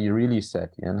somebody really said,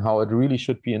 and how it really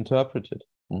should be interpreted.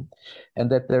 And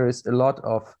that there is a lot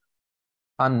of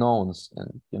unknowns,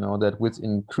 and that with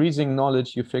increasing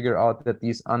knowledge you figure out that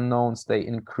these unknowns, they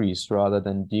increase rather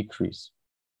than decrease,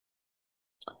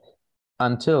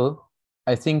 until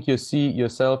I think you see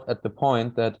yourself at the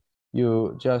point that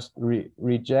you just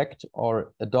reject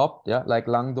or adopt, like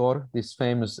Langdor, this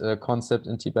famous concept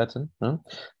in Tibetan,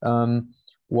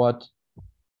 what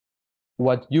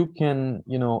you can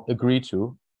agree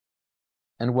to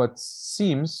and what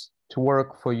seems to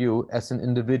work for you as an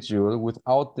individual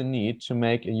without the need to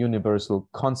make a universal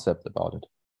concept about it,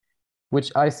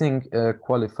 which I think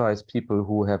qualifies people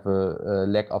who have a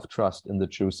lack of trust in the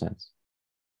true sense.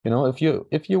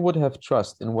 If you would have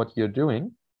trust in what you're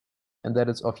doing and that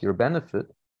it's of your benefit,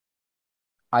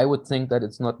 I would think that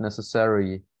it's not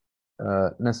necessarily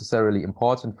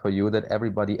important for you that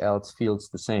everybody else feels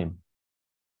the same,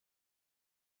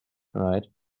 right?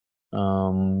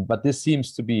 But this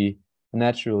seems to be a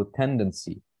natural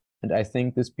tendency, and I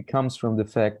think this comes from the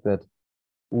fact that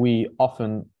we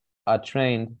often are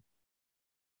trained,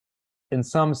 in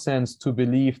some sense, to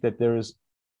believe that there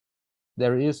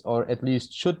is, or at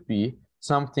least should be,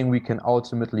 something we can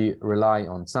ultimately rely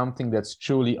on, something that's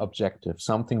truly objective,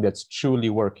 something that's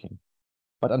truly working.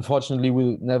 But unfortunately,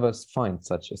 we'll never find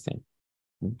such a thing.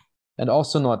 And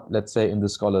also not, let's say, in the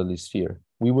scholarly sphere.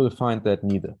 We will find that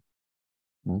neither.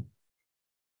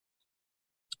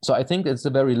 So I think it's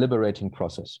a very liberating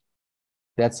process.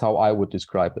 That's how I would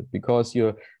describe it, because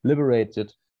you're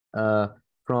liberated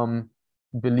from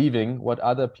believing what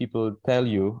other people tell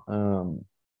you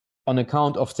on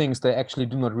account of things they actually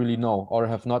do not really know or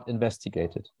have not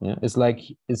investigated. It's like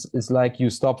you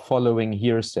stop following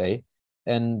hearsay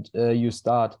and you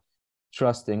start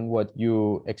trusting what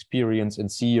you experience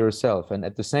and see yourself. And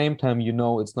at the same time,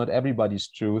 it's not everybody's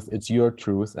truth, it's your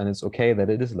truth, and it's okay that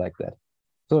it is like that.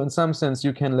 So in some sense,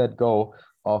 you can let go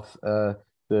of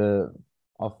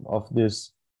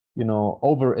this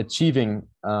overachieving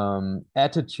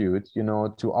attitude,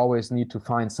 to always need to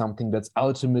find something that's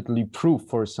ultimately proof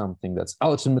for something, that's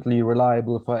ultimately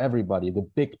reliable for everybody, the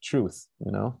big truth,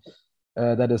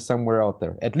 that is somewhere out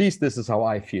there. At least this is how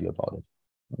I feel about it.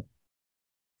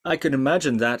 I can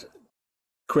imagine that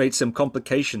creates some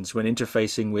complications when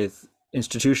interfacing with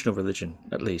institutional religion,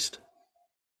 at least.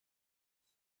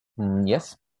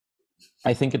 Yes,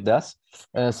 I think it does.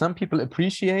 Some people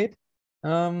appreciate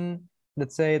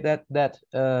let's say that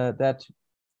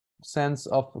sense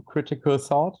of critical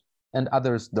thought, and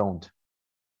others don't,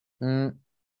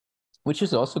 which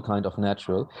is also kind of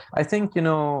natural. I think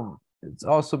it's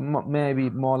also maybe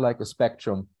more like a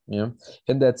spectrum,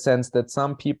 in that sense that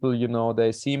some people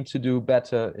they seem to do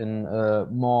better in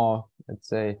more, let's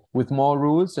say, with more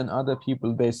rules, and other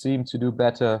people they seem to do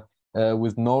better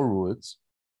with no rules,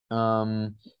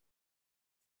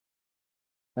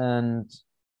 and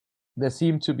there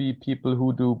seem to be people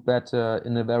who do better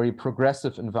in a very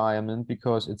progressive environment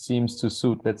because it seems to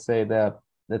suit, let's say, their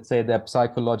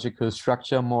psychological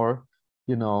structure more,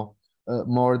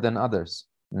 more than others.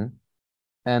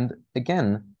 And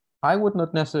again, I would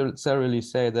not necessarily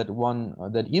say that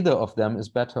either of them is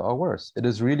better or worse. It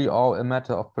is really all a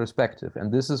matter of perspective,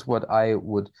 and this is what I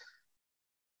would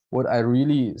have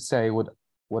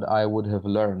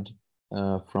learned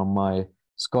from my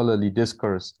scholarly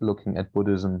discourse looking at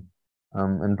Buddhism.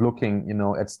 And looking,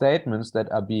 at statements that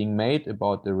are being made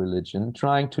about the religion,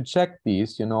 trying to check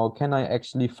these, can I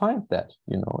actually find that,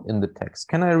 in the text?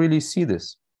 Can I really see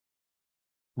this?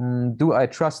 Do I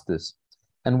trust this?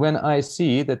 And when I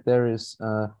see that there is,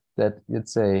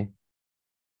 let's say,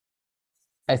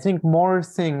 I think more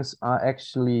things are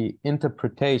actually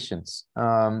interpretations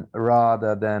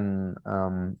rather than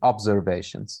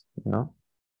observations,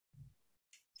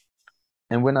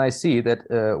 And when I see that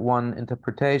one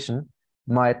interpretation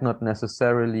might not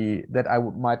necessarily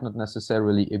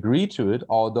agree to it,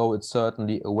 although it's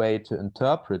certainly a way to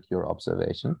interpret your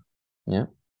observation,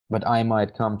 but I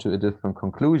might come to a different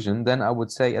conclusion, then I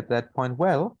would say at that point,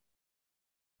 well,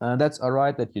 that's all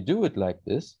right that you do it like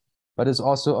this, but it's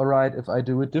also all right if I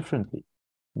do it differently.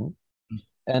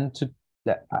 And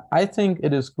I think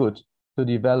it is good to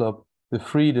develop the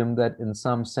freedom that in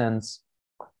some sense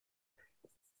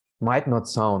might not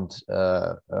sound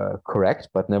correct,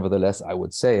 but nevertheless, I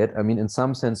would say it. I mean, in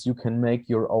some sense, you can make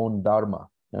your own dharma.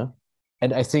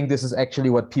 And I think this is actually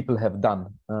what people have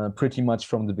done pretty much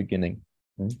from the beginning,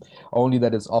 only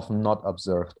that it's often not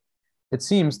observed. It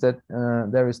seems that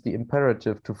there is the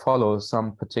imperative to follow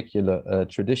some particular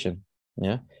tradition.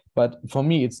 Yeah. But for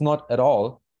me, it's not at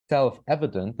all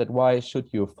self-evident that why should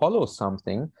you follow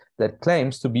something that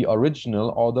claims to be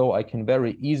original, although I can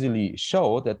very easily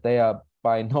show that they are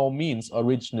by no means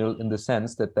original in the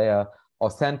sense that they are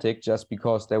authentic just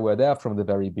because they were there from the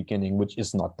very beginning, which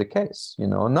is not the case.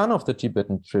 None of the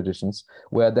Tibetan traditions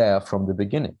were there from the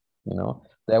beginning.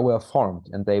 They were formed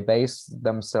and they base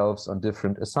themselves on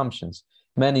different assumptions.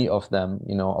 Many of them,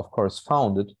 of course,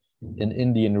 founded in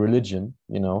Indian religion,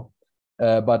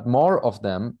 but more of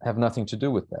them have nothing to do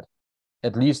with that,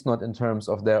 at least not in terms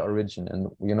of their origin.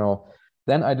 And,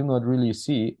 then I do not really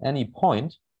see any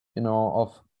point,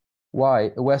 of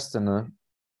why a Westerner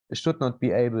should not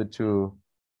be able to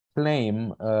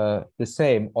claim the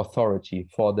same authority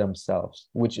for themselves,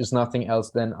 which is nothing else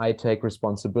than I take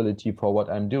responsibility for what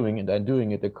I'm doing, and I'm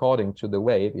doing it according to the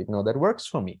way, that works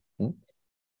for me.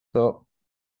 So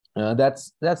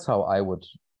that's how I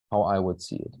would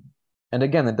see it. And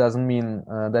again, it doesn't mean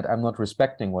that I'm not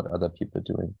respecting what other people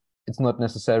are doing. It's not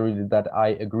necessarily that I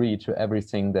agree to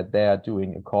everything that they are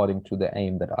doing according to the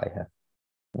aim that I have.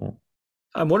 Yeah.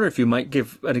 I'm wondering if you might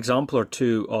give an example or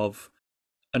two of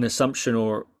an assumption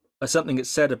or something that's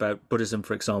said about Buddhism,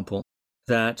 for example,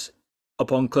 that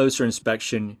upon closer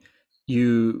inspection,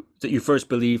 you first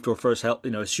believed or first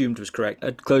assumed was correct.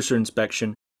 At closer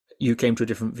inspection, you came to a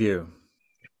different view.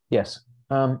 Yes.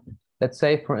 Let's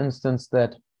say, for instance,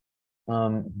 that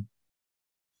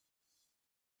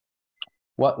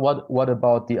what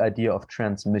about the idea of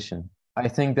transmission? I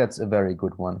think that's a very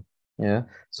good one. Yeah.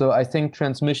 So I think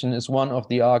transmission is one of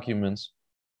the arguments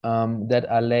that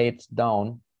are laid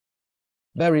down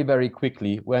very, very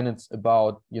quickly when it's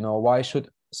about, why should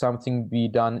something be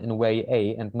done in way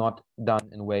A and not done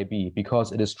in way B?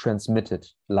 Because it is transmitted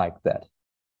like that.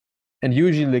 And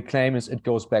usually the claim is it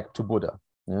goes back to Buddha,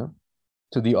 yeah,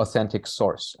 to the authentic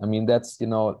source. I mean, that's,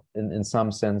 in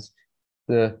some sense,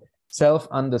 the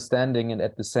self-understanding and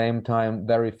at the same time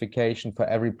verification for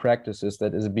every practices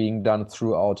that is being done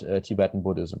throughout Tibetan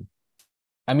Buddhism.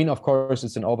 I mean, of course,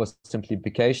 it's an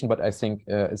oversimplification, but I think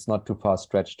it's not too far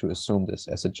stretched to assume this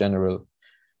as a general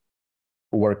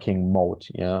working mode.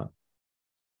 Yeah,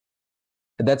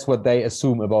 that's what they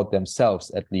assume about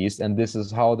themselves, at least, and this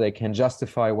is how they can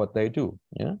justify what they do.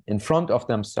 Yeah, in front of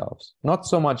themselves, not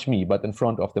so much me, but in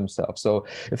front of themselves. So,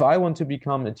 if I want to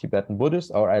become a Tibetan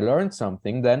Buddhist or I learned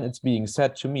something, then it's being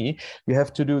said to me, you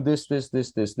have to do this,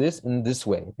 in this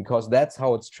way, because that's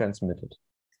how it's transmitted.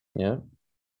 Yeah.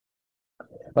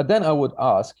 But then I would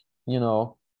ask,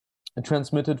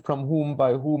 transmitted from whom,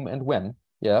 by whom, and when?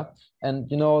 Yeah. And,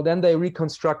 then they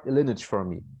reconstruct a lineage for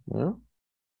me.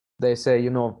 They say,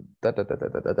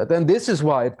 then this is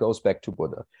why it goes back to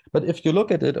Buddha. But if you look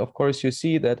at it, of course, you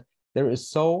see that there is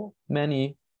so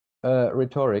many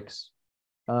rhetorics,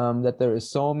 that there is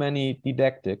so many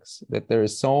didactics, that there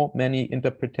is so many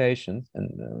interpretations, and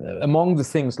among the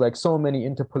things, like so many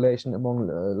interpolation among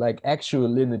like actual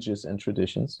lineages and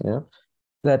traditions, yeah,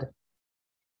 that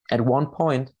at one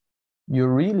point you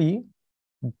really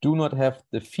do not have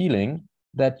the feeling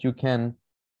that you can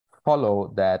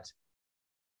follow that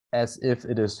as if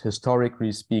it is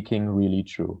historically speaking really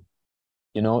true.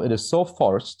 It is so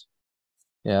forced.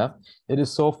 Yeah, it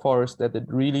is so forced that it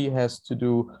really has to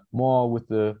do more with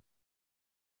the,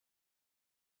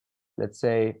 let's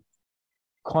say,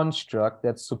 construct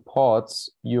that supports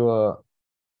your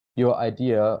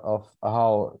idea of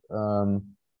how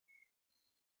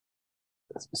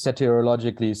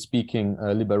soteriologically speaking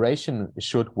liberation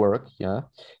should work. Yeah,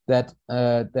 that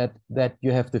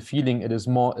you have the feeling it is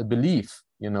more a belief,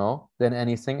 than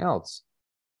anything else.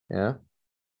 Yeah.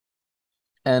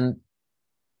 And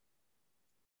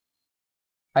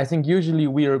I think usually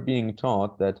we are being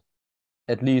taught that,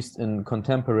 at least in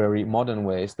contemporary modern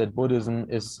ways, that Buddhism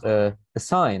is a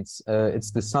science. It's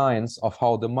the science of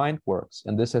how the mind works.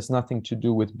 And this has nothing to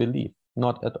do with belief,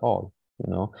 not at all,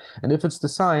 And if it's the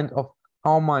science of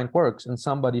how mind works and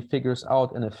somebody figures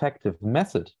out an effective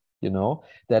method,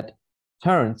 that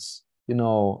turns,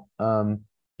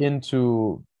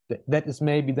 into, that is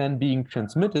maybe then being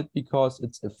transmitted because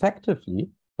it's effectively,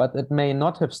 but it may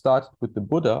not have started with the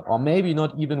Buddha, or maybe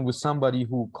not even with somebody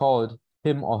who called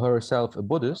him or herself a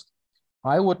Buddhist,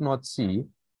 I would not see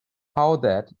how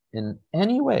that in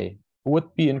any way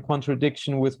would be in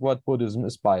contradiction with what Buddhism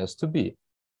aspires to be.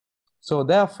 So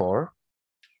therefore,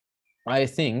 I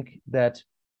think that,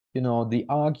 the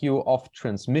argument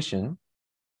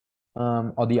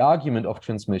of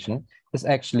transmission is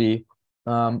actually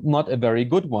not a very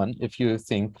good one if you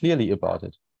think clearly about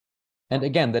it. And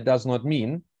again, that does not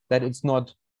mean that it's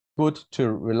not good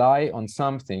to rely on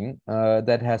something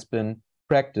that has been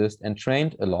practiced and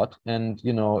trained a lot, and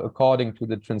according to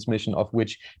the transmission of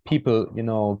which people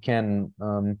can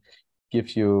give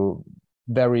you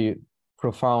very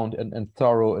profound and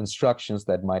thorough instructions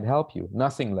that might help you.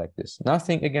 Nothing like this,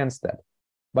 nothing against that.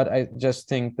 But I just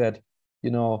think that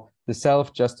the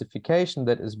self-justification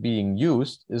that is being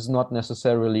used is not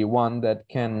necessarily one that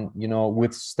can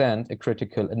withstand a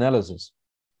critical analysis.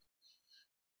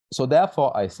 So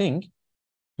therefore, I think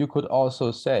you could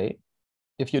also say,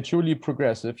 if you're truly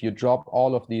progressive, you drop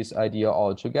all of these ideas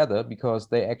altogether, because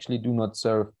they actually do not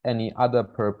serve any other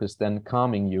purpose than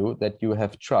calming you, that you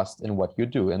have trust in what you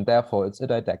do. And therefore, it's a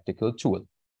didactical tool.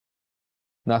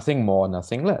 Nothing more,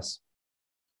 nothing less.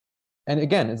 And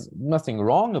again, it's nothing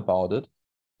wrong about it.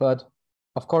 But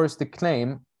of course, the claim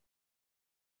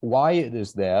why it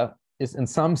is there is in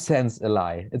some sense a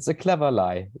lie. It's a clever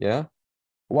lie, yeah?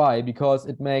 Why? Because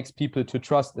it makes people to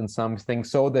trust in something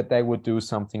so that they would do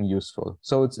something useful.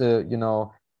 So it's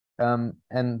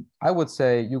and I would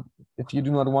say, if you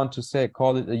do not want to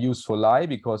call it a useful lie,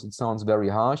 because it sounds very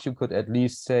harsh, you could at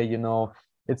least say,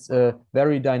 it's a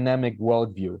very dynamic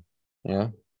worldview, yeah?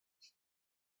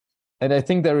 And I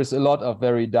think there is a lot of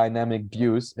very dynamic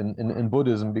views in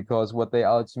Buddhism, because what they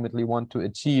ultimately want to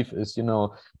achieve is, to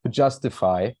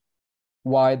justify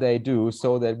why they do,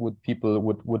 so that people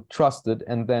would trust it,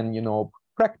 and then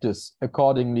practice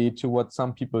accordingly to what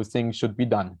some people think should be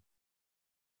done.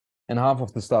 And half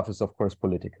of the stuff is, of course,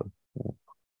 political.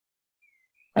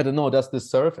 I don't know, does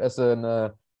this serve as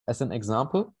an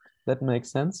example that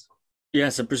makes sense?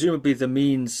 Yes, and presumably the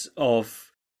means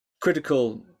of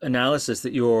critical analysis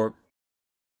that you're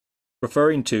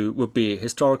referring to would be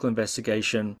historical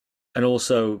investigation and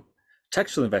also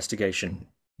textual investigation,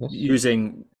 yes,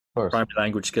 using primary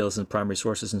language skills and primary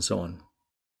sources and so on.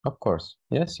 Of course.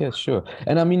 Yes, sure.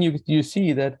 And I mean, you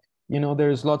see that,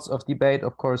 there's lots of debate,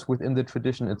 of course, within the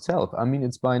tradition itself. I mean,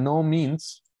 it's by no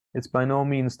means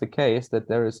the case that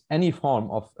there is any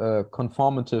form of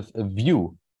conformative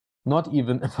view, not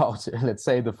even about, let's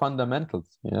say, the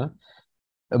fundamentals, yeah,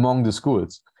 among the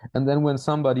schools. And then when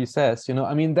somebody says,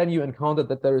 then you encounter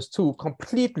that there is two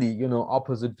completely,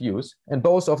 opposite views, and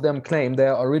both of them claim they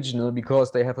are original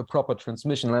because they have a proper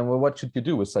transmission line. Well, what should you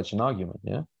do with such an argument?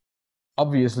 Yeah,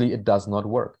 obviously it does not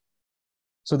work.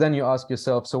 So then you ask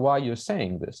yourself, so why are you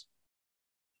saying this?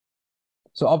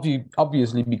 So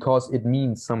obviously because it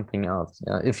means something else.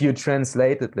 Yeah? If you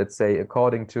translate it, let's say,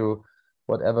 according to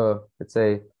whatever, let's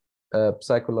say,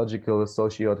 psychological,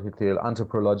 sociological,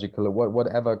 anthropological,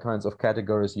 whatever kinds of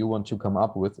categories you want to come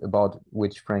up with, about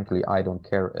which, frankly, I don't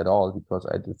care at all, because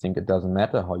I think it doesn't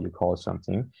matter how you call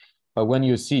something. But when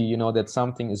you see, that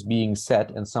something is being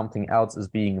said and something else is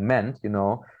being meant,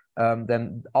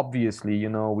 then obviously,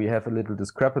 we have a little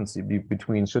discrepancy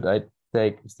between should I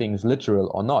take things literal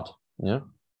or not. Yeah.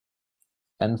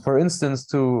 And for instance,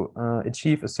 to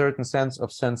achieve a certain sense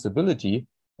of sensibility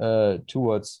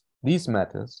towards these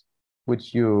matters,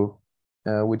 which you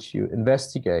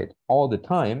investigate all the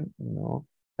time,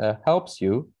 helps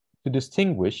you to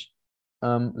distinguish,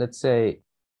 let's say,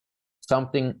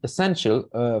 something essential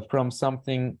from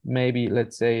something maybe,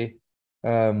 let's say,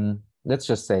 let's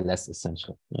just say less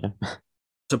essential. Yeah.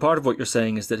 So part of what you're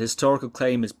saying is that historical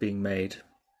claim is being made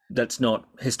that's not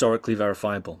historically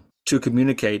verifiable to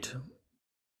communicate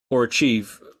or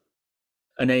achieve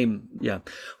an aim. Yeah.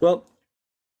 Well,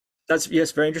 that's,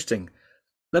 yes, very interesting.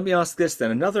 Let me ask this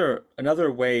then.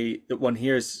 Another way that one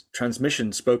hears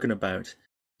transmission spoken about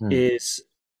is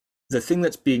the thing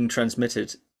that's being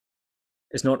transmitted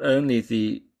is not only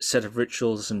the set of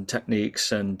rituals and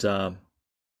techniques and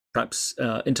perhaps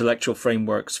intellectual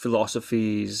frameworks,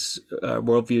 philosophies,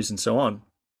 worldviews, and so on.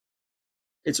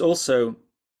 It's also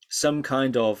some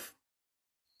kind of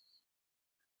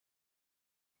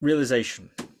realization,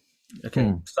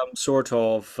 okay, some sort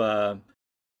of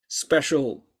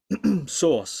special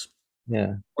source,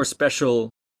 yeah, or special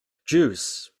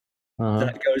juice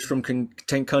that goes from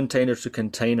container to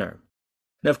container.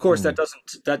 Now, of course,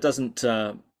 that doesn't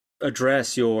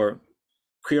address your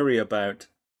query about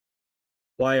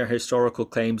why are historical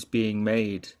claims being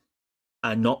made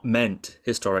and not meant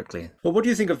historically. Well, what do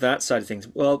you think of that side of things?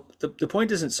 Well, the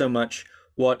point isn't so much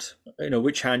what,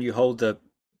 which hand you hold the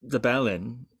bell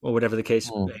in, or whatever the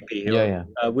case may be, or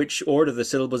which order the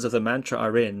syllables of the mantra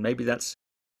are in. Maybe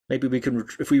we can,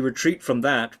 if we retreat from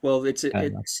that, well, it's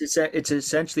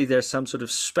essentially there's some sort of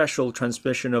special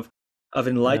transmission of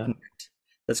enlightenment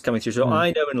that's coming through. So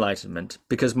I know enlightenment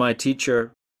because my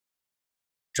teacher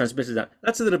transmitted that.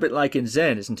 That's a little bit like in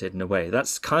Zen, isn't it, in a way?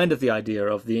 That's kind of the idea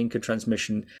of the Inca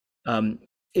transmission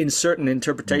in certain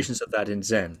interpretations of that in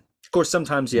Zen. Of course,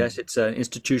 sometimes, yes, it's an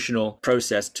institutional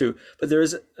process too, but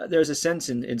there's a sense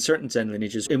in certain Zen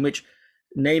lineages in which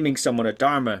naming someone a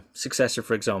Dharma successor,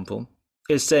 for example,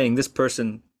 is saying this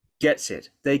person gets it.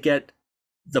 They get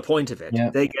the point of it.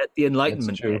 Yeah, They get the that's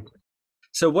enlightenment true. bit.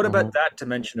 So what about that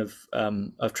dimension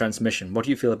of transmission? What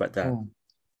do you feel about that?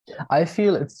 I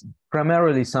feel it's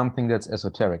primarily something that's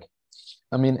esoteric.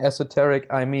 I mean, esoteric,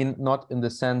 I mean, not in the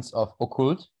sense of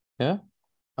occult, yeah,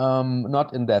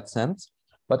 not in that sense,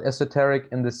 but esoteric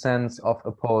in the sense of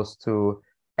opposed to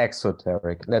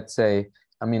exoteric. Let's say,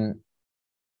 I mean,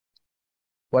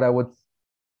 what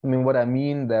I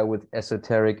mean there with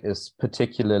esoteric is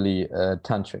particularly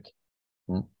tantric.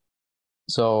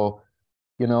 So,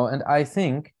 and I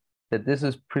think that this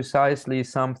is precisely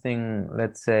something,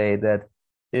 let's say, that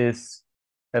is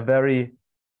a very,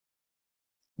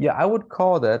 I would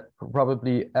call that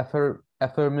probably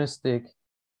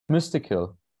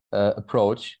mystical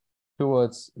approach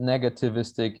towards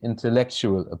negativistic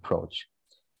intellectual approach.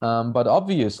 But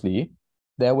obviously,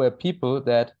 there were people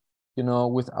that,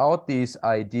 without these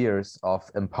ideas of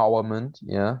empowerment,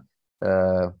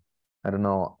 I don't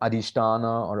know,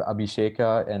 Adhisthana or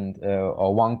Abhisheka and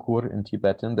or Wangkur in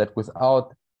Tibetan, that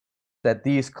without that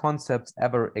these concepts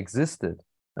ever existed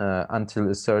until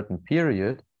a certain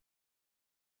period,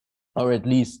 or at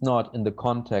least not in the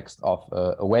context of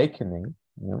awakening,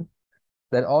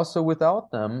 that also without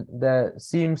them, there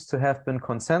seems to have been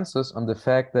consensus on the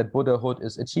fact that Buddhahood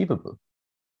is achievable.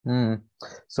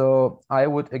 So I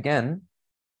would again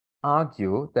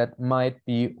argue that might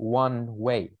be one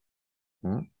way.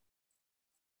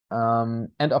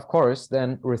 And of course,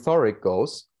 then rhetoric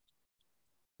goes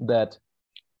that,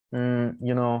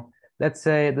 let's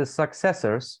say the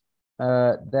successors,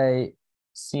 they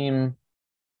seem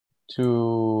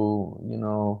to,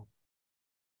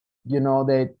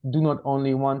 they do not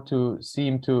only want to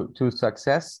seem to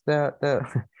success their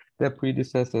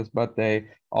predecessors, but they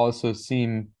also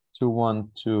seem to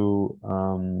want to,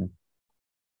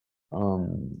 I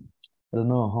don't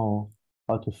know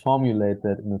how to formulate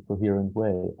that in a coherent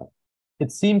way.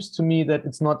 It seems to me that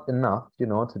it's not enough,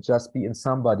 to just be in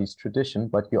somebody's tradition,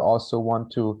 but you also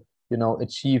want to,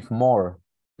 achieve more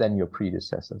than your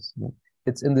predecessors.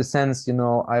 It's in the sense,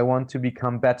 I want to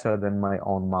become better than my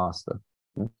own master.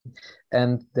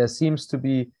 And there seems to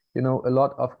be, a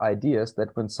lot of ideas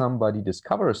that when somebody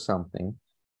discovers something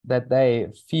that they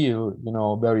feel,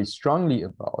 very strongly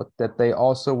about, that they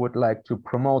also would like to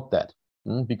promote that.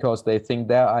 Because they think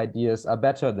their ideas are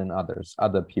better than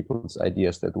other people's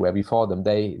ideas that were before them.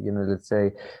 They, let's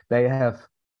say, they have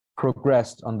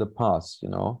progressed on the path,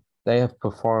 they have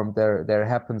performed, there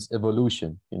happens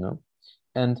evolution,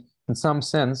 and in some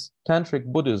sense, Tantric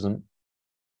Buddhism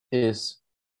is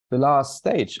the last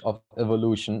stage of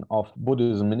evolution of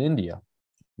Buddhism in India.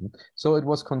 So it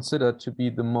was considered to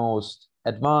be the most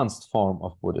advanced form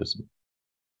of Buddhism.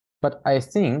 But I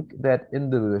think that in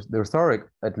the rhetoric,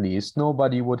 at least,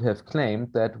 nobody would have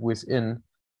claimed that within,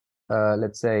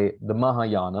 let's say, the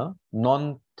Mahayana,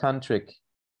 non-tantric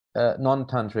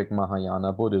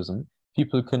Mahayana Buddhism,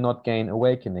 people cannot gain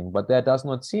awakening. But there does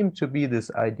not seem to be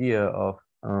this idea of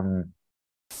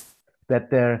that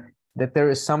there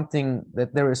is something,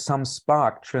 that there is some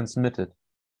spark transmitted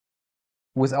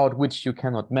without which you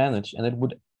cannot manage, and it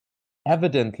would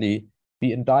evidently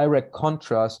be in direct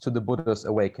contrast to the Buddha's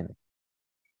awakening.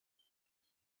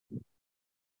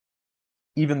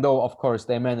 Even though, of course,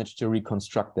 they managed to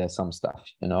reconstruct there some stuff,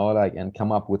 and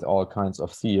come up with all kinds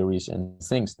of theories and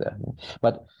things there.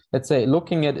 But let's say,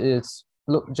 looking at the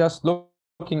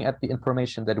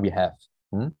information that we have,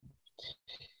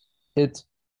 it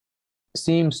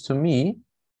seems to me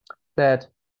that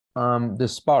the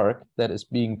spark that is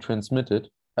being transmitted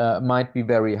might be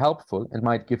very helpful and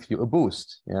might give you a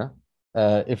boost,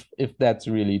 if that's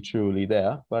really truly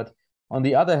there. But on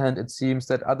the other hand, it seems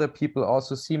that other people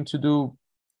also seem to do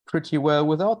pretty well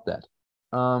without that.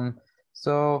 And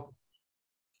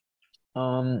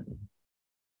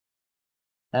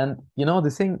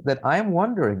the thing that I'm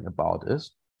wondering about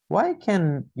is, why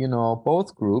can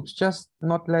both groups just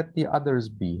not let the others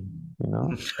be?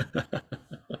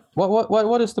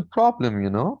 What is the problem?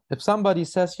 If somebody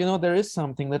says, there is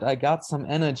something that I got some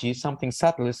energy, something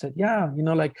subtle, I said,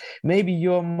 like maybe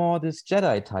you're more this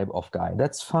Jedi type of guy.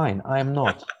 That's fine. I'm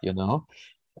not.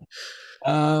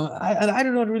 I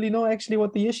do not really know actually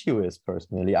what the issue is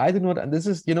personally. I do not, and this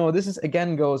is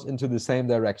again goes into the same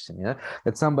direction,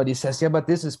 that somebody says, but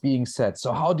this is being said,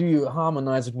 so how do you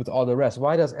harmonize it with all the rest?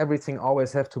 Why does everything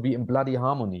always have to be in bloody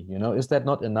harmony? Is that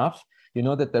not enough?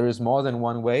 That there is more than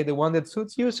one way. The one that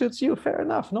suits you, fair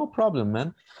enough, no problem,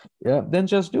 man. Then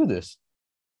just do this.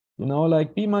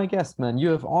 like, be my guest, man. You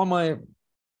have all my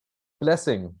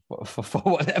blessing for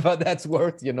whatever that's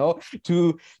worth,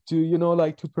 to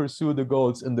like to pursue the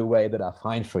goals in the way that are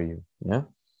fine for you. Yeah.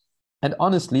 And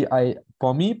honestly,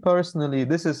 for me personally,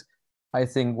 this is, I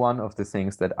think, one of the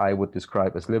things that I would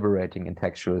describe as liberating in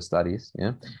textual studies.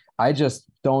 Yeah. I just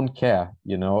don't care,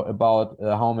 about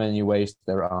how many ways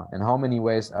there are and how many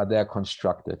ways are there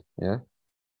constructed. Yeah.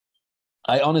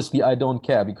 I don't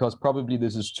care, because probably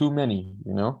this is too many,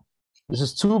 this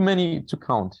is too many to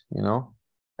count,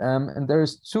 and there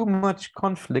is too much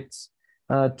conflicts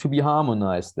to be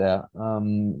harmonized there.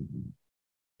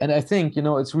 And I think,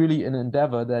 it's really an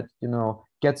endeavor that,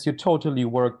 gets you totally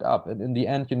worked up. And in the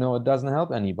end, it doesn't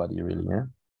help anybody really. Yeah.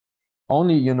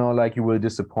 Only, like, you will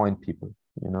disappoint people,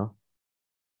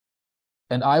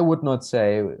 And I would not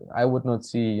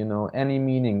see, any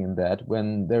meaning in that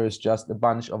when there is just a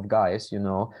bunch of guys,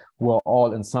 who are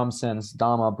all in some sense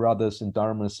Dharma brothers and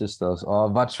Dharma sisters, or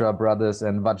Vajra brothers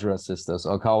and Vajra sisters,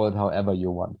 or call it however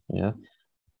you want. Yeah.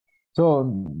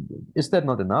 So is that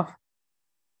not enough?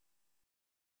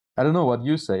 I don't know what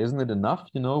you say. Isn't it enough,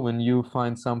 when you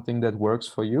find something that works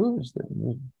for you?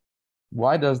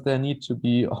 Why does there need to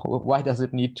be, why does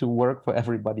it need to work for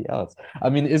everybody else? I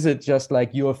mean, is it just like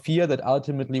your fear that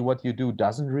ultimately what you do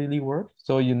doesn't really work?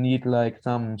 So you need like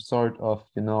some sort of,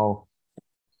 you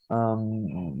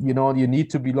need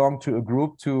to belong to a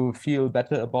group to feel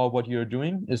better about what you're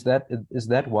doing. Is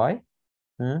that why?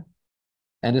 Huh?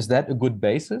 And is that a good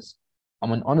basis? I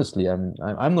mean, honestly, I'm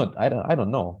not, I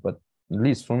don't know, but at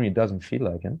least for me, it doesn't feel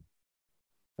like it.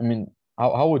 I mean,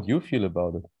 how would you feel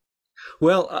about it?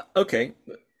 Well, okay.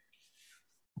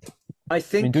 I I mean,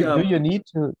 think do you need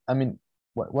to? I mean,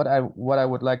 what I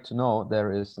would like to know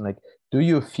there is, like, do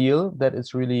you feel that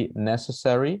it's really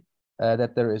necessary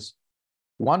that there is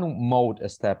one mode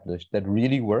established that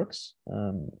really works?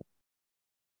 Do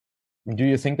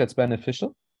you think that's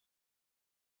beneficial?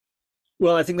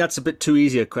 well, I think that's a bit too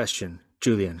easy a question,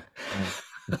 Julian.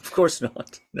 Of course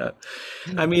not. No.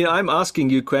 I mean, I'm asking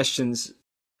you questions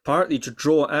partly to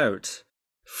draw out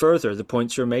further the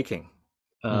points you're making.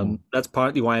 That's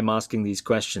partly why I'm asking these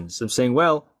questions. I'm saying,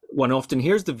 well, one often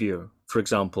hears the view, for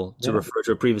example, to refer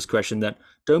to a previous question, that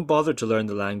don't bother to learn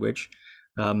the language.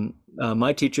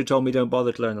 My teacher told me don't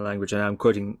bother to learn the language, and I'm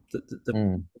quoting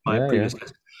my previous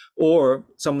class. Or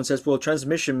someone says, well,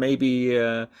 transmission, maybe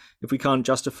if we can't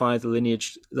justify the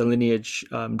lineage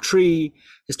tree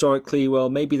historically, well,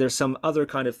 maybe there's some other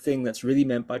kind of thing that's really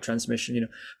meant by transmission.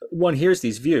 One hears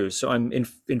these views, so I'm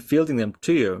in fielding them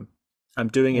to you. I'm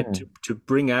doing it to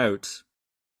bring out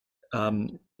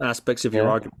aspects of your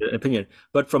argument and opinion.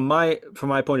 But from my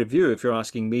point of view, if you're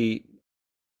asking me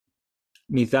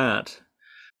that,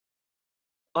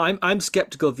 I'm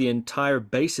skeptical of the entire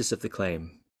basis of the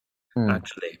claim.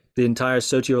 Actually, the entire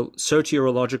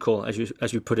soteriological,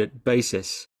 as you put it,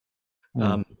 basis,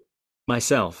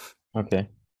 myself. Okay.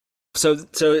 So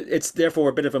it's therefore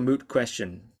a bit of a moot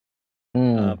question.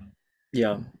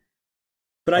 Yeah,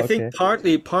 but I think part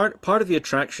of the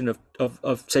attraction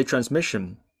of say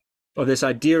transmission, or this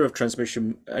idea of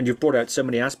transmission, and you've brought out so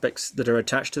many aspects that are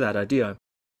attached to that idea,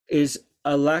 is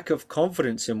a lack of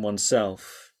confidence in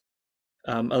oneself,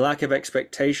 a lack of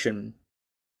expectation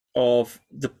of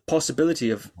the possibility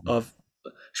of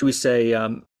should we say,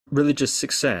 religious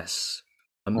success,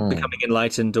 becoming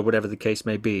enlightened, or whatever the case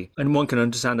may be. And one can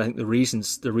understand, I think, the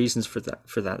reasons for that.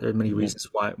 There are many reasons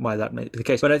why that may be the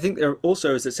case. But I think there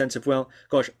also is a sense of, well,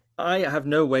 gosh, I have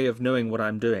no way of knowing what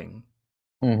I'm doing.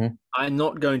 I'm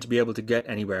not going to be able to get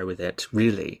anywhere with it,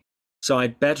 really. So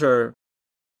I'd better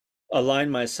align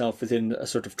myself within a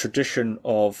sort of tradition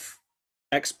of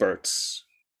experts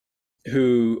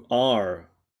who are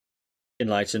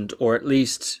enlightened, or at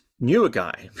least knew a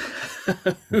guy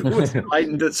who was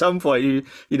enlightened at some point,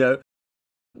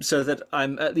 so that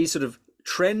I'm at least sort of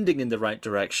trending in the right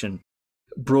direction,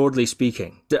 broadly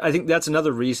speaking. I think that's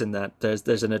another reason that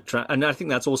there's an and I think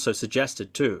that's also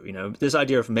suggested too. This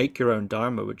idea of make your own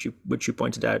dharma, which you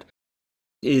pointed out,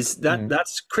 is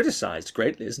that's criticized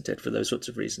greatly, isn't it, for those sorts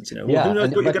of reasons? Well, who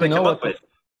knows what you're going to come up with?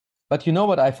 But you know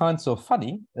what I find so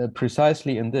funny,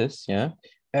 precisely in this,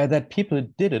 that people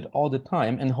did it all the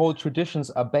time, and whole traditions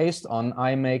are based on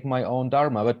I make my own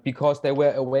dharma, but because they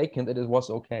were awakened, it was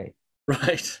okay.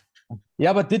 Right.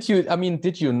 Yeah, but did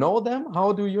you know them?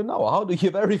 How do you know? How do you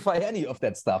verify any of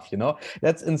that stuff?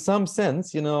 That's in some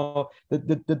sense,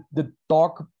 the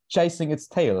dog chasing its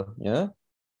tail,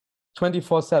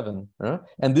 24/7.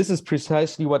 And this is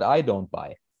precisely what I don't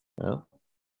buy.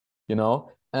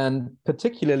 And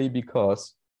particularly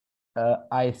because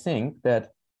I think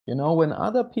that when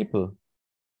other people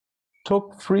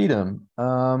took freedom,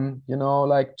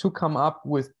 like to come up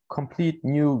with complete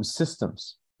new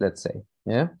systems, let's say,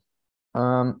 yeah,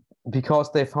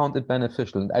 because they found it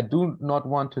beneficial. And I do not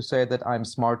want to say that I'm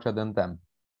smarter than them,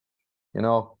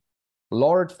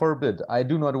 Lord forbid, I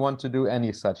do not want to do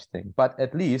any such thing. But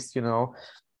at least,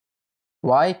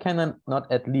 why can I not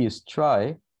at least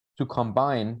try to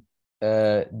combine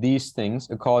these things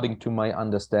according to my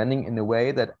understanding in a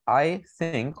way that I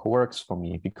think works for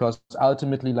me? Because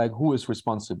ultimately, like, who is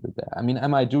responsible there? I mean,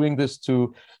 am I doing this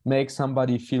to make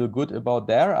somebody feel good about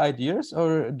their ideas,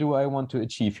 or do I want to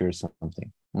achieve here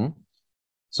something?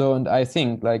 So, and I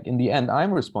think, like, in the end,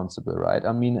 I'm responsible, right?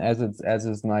 I mean, as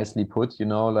it's nicely put,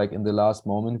 like, in the last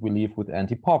moment, we leave with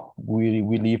we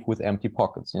leave with empty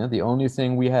pockets. The only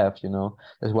thing we have,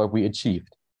 is what we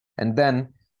achieved. And then,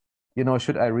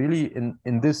 should I really,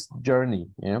 in this journey,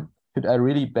 should I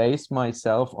really base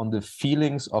myself on the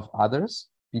feelings of others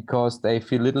because they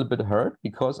feel a little bit hurt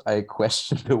because I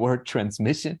question the word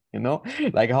transmission?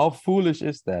 Like, how foolish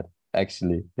is that?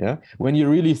 Actually, when you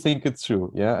really think it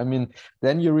through, I mean,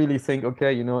 then you really think,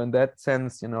 okay, in that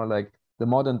sense, like, the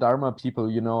modern Dharma people,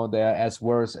 they're as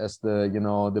worse as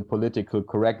the political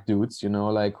correct dudes,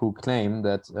 like, who claim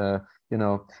that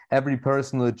every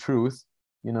personal truth,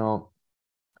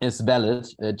 is valid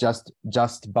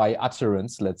just by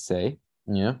utterance, let's say,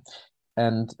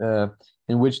 and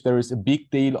in which there is a big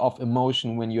deal of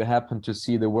emotion when you happen to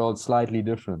see the world slightly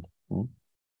different.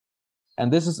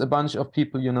 And this is a bunch of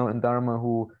people, in Dharma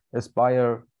who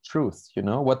aspire truth,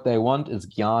 what they want is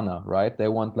jnana, right? They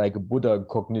want, like, Buddha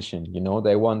cognition,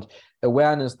 they want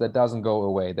awareness that doesn't go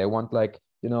away. They want, like,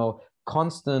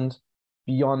 constant,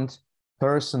 beyond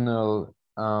personal,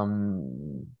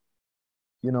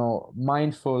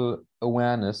 mindful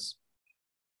awareness,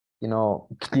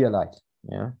 clear light.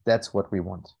 That's what we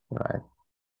want, right?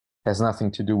 Has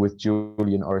nothing to do with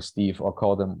Julian or Steve, or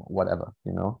call them whatever,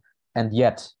 and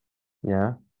yet,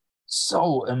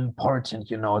 so important,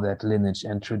 that lineage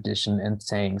and tradition and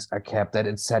sayings are kept, that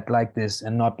it's said like this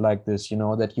and not like this,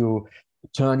 that you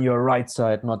turn your right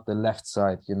side, not the left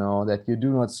side, that you do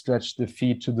not stretch the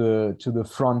feet to the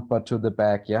front, but to the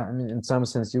back. I mean, in some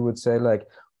sense, you would say, like,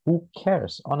 who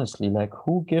cares, honestly? Like,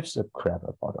 who gives a crap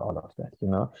about all of that?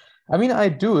 I mean, I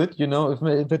do it,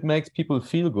 if it makes people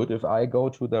feel good. If I go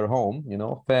to their home,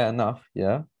 fair enough.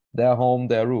 Their home,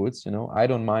 their roots, I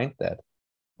don't mind that.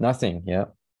 Nothing.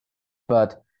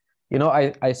 But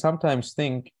I sometimes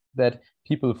think that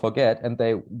people forget, and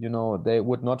they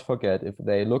would not forget if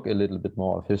they look a little bit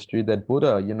more of history, that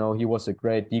Buddha, he was a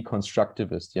great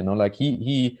deconstructivist. Like,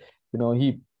 he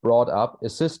brought up a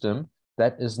system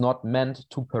that is not meant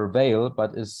to prevail,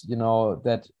 but is,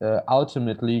 that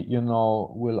ultimately,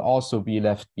 will also be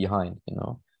left behind.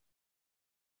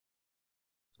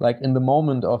 Like, in the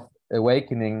moment of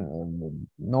awakening,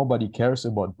 nobody cares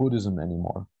about Buddhism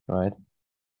anymore, right?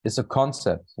 It's a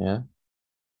concept,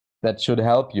 that should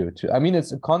help you to. I mean,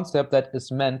 it's a concept that is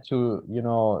meant to,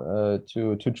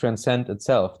 to transcend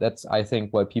itself. That's, I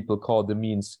think, why people call the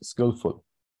means skillful.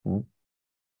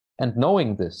 And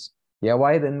knowing this,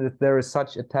 why then, if there is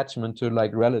such attachment to,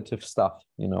 like, relative stuff,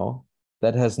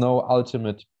 that has no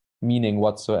ultimate meaning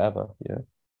whatsoever.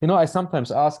 I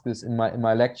sometimes ask this in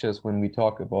my lectures when we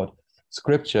talk about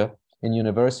scripture in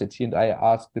university, and I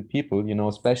ask the people,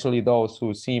 especially those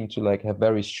who seem to, like, have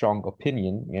very strong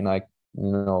opinion, and like,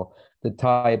 the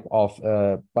type of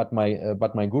but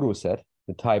my guru said,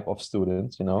 the type of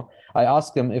students, I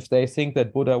ask them if they think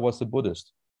that Buddha was a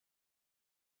Buddhist.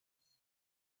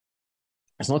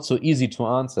 It's not so easy to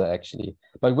answer, actually,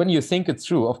 but when you think it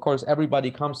through, of course, everybody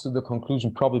comes to the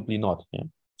conclusion probably not.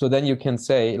 So then you can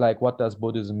say, like, what does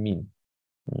Buddhism mean?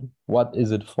 What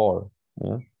is it for?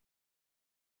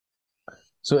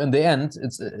 So in the end,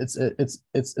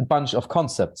 it's a bunch of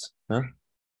concepts.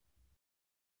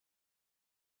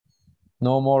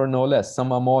 No more, no less.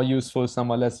 Some are more useful, some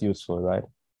are less useful, right?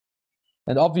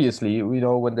 And obviously,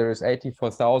 when there is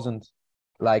 84,000,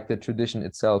 like the tradition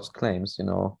itself claims,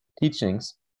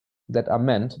 teachings that are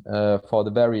meant for the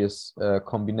various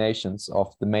combinations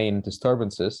of the main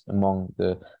disturbances among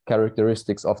the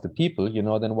characteristics of the people,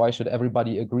 then why should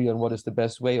everybody agree on what is the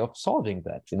best way of solving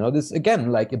that? This,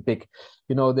 again, like a big,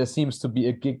 there seems to be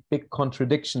a big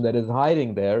contradiction that is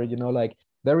hiding there, like,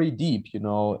 very deep,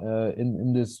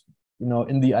 in this,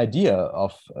 in the idea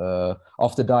of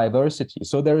the diversity.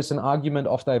 So there is an argument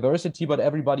of diversity, but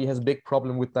everybody has a big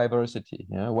problem with diversity.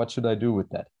 What should I do with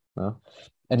that?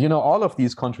 And all of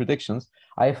these contradictions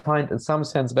I find in some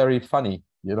sense very funny,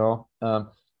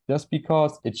 just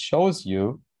because it shows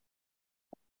you,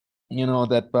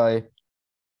 that by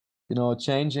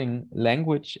changing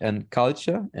language and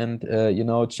culture and,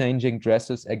 changing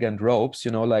dresses against robes,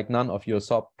 like none of your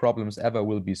problems ever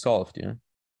will be solved.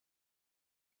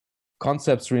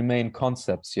 Concepts remain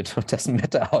concepts, it doesn't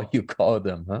matter how you call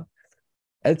them. Huh?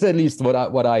 That's at least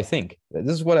what I think.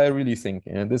 This is what I really think.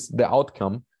 And this is the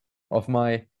outcome of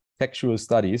my textual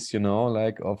studies,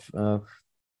 of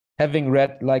having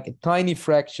read like a tiny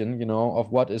fraction,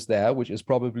 of what is there, which is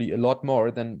probably a lot more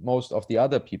than most of the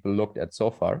other people looked at so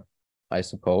far, I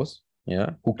suppose,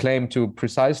 who claim to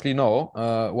precisely know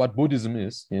what Buddhism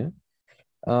is.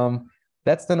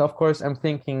 That's then, of course, I'm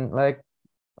thinking like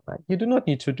you do not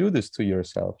need to do this to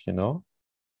yourself,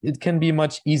 It can be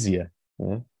much easier,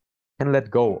 and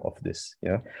let go of this,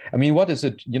 I mean, what is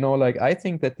it, I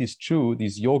think that these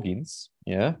yogins,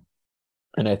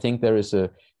 and I think there is a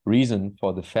reason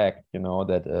for the fact,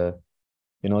 that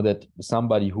that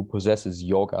somebody who possesses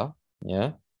yoga,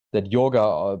 that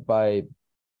yoga by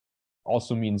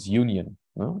also means union,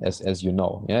 as you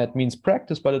know, it means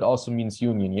practice, but it also means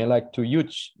union, like to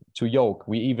yoke,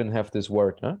 we even have this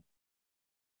word,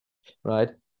 right?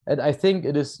 And I think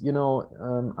it is,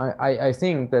 I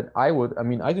think that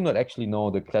I do not actually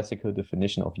know the classical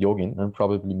definition of yogin, and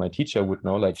probably my teacher would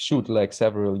know, like shoot like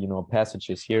several,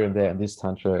 passages here and there in this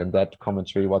tantra and that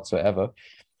commentary whatsoever.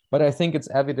 But I think it's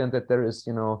evident that there is,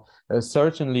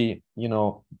 certainly,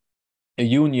 a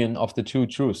union of the two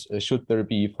truths should there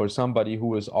be for somebody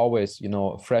who is always,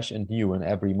 fresh and new in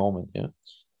every moment.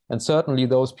 And certainly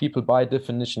those people by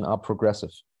definition are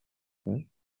progressive.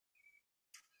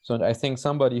 So I think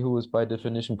somebody who is by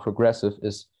definition progressive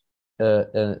is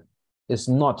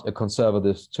not a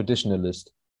conservative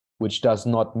traditionalist, which does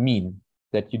not mean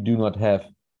that you do not have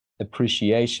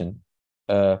appreciation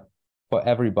for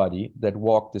everybody that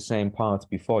walked the same path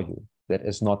before you. That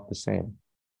is not the same.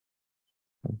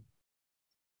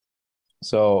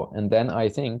 So, and then I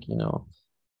think,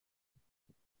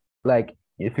 like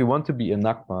if you want to be a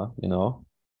Nakma,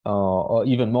 or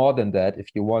even more than that, if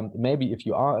you are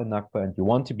a Nakpa and you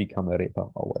want to become a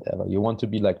Repa or whatever, you want to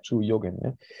be like true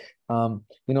yogin,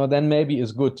 then maybe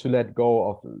it's good to let go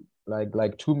of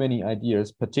like too many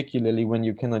ideas, particularly when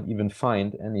you cannot even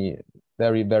find any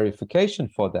verification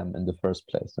for them in the first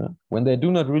place. When they do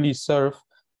not really serve,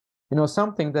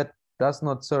 something that does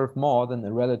not serve more than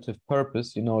a relative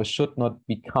purpose, should not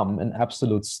become an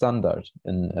absolute standard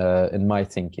in my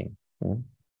thinking.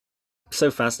 So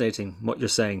fascinating what you're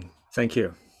saying. Thank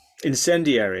you.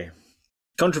 Incendiary.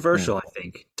 Controversial, I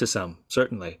think, to some,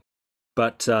 certainly.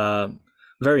 But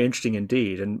very interesting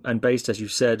indeed. And based, as you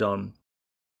said, on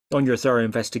your thorough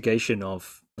investigation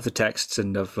of the texts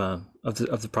and of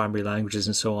the primary languages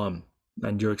and so on,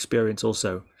 and your experience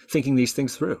also thinking these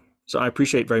things through. So I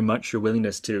appreciate very much your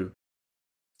willingness to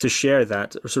share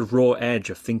that sort of raw edge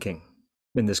of thinking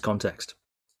in this context.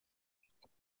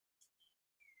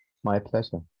 My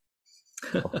pleasure.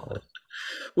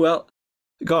 Well,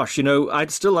 gosh,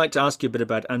 I'd still like to ask you a bit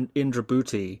about Indra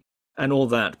Bhuti and all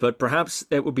that, but perhaps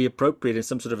it would be appropriate in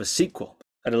some sort of a sequel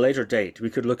at a later date. We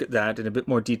could look at that in a bit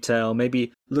more detail,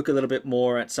 maybe look a little bit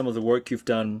more at some of the work you've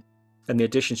done and the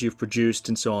editions you've produced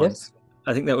and so on. Yes.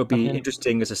 I think that would be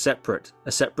interesting as a separate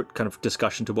kind of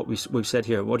discussion to what we've said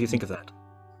here. What do you think of that?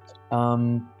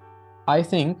 I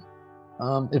think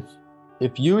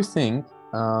if you think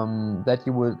that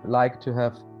you would like to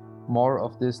have more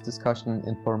of this discussion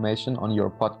information on your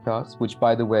podcast, which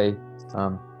by the way,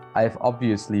 I've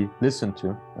obviously listened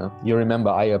to. You remember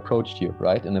I approached you,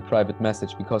 right, in a private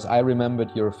message because I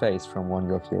remembered your face from one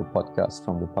of your podcasts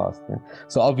from the past.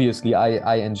 So obviously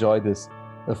I enjoy this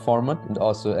format and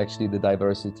also actually the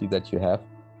diversity that you have.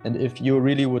 And if you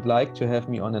really would like to have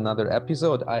me on another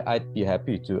episode, I'd be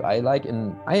happy to.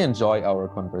 I enjoy our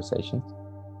conversations.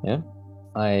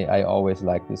 I always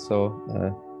like this. So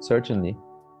certainly.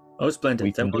 Oh,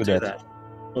 splendid. Then we'll do that.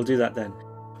 We'll do that then.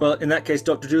 Well, in that case,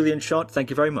 Dr. Julian Schott, thank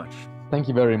you very much. Thank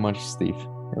you very much, Steve.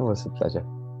 It was a pleasure.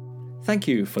 Thank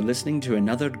you for listening to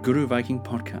another Guru Viking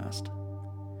podcast.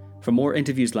 For more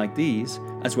interviews like these,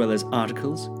 as well as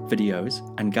articles, videos,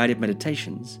 and guided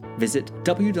meditations, visit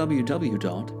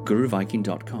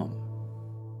www.guruviking.com.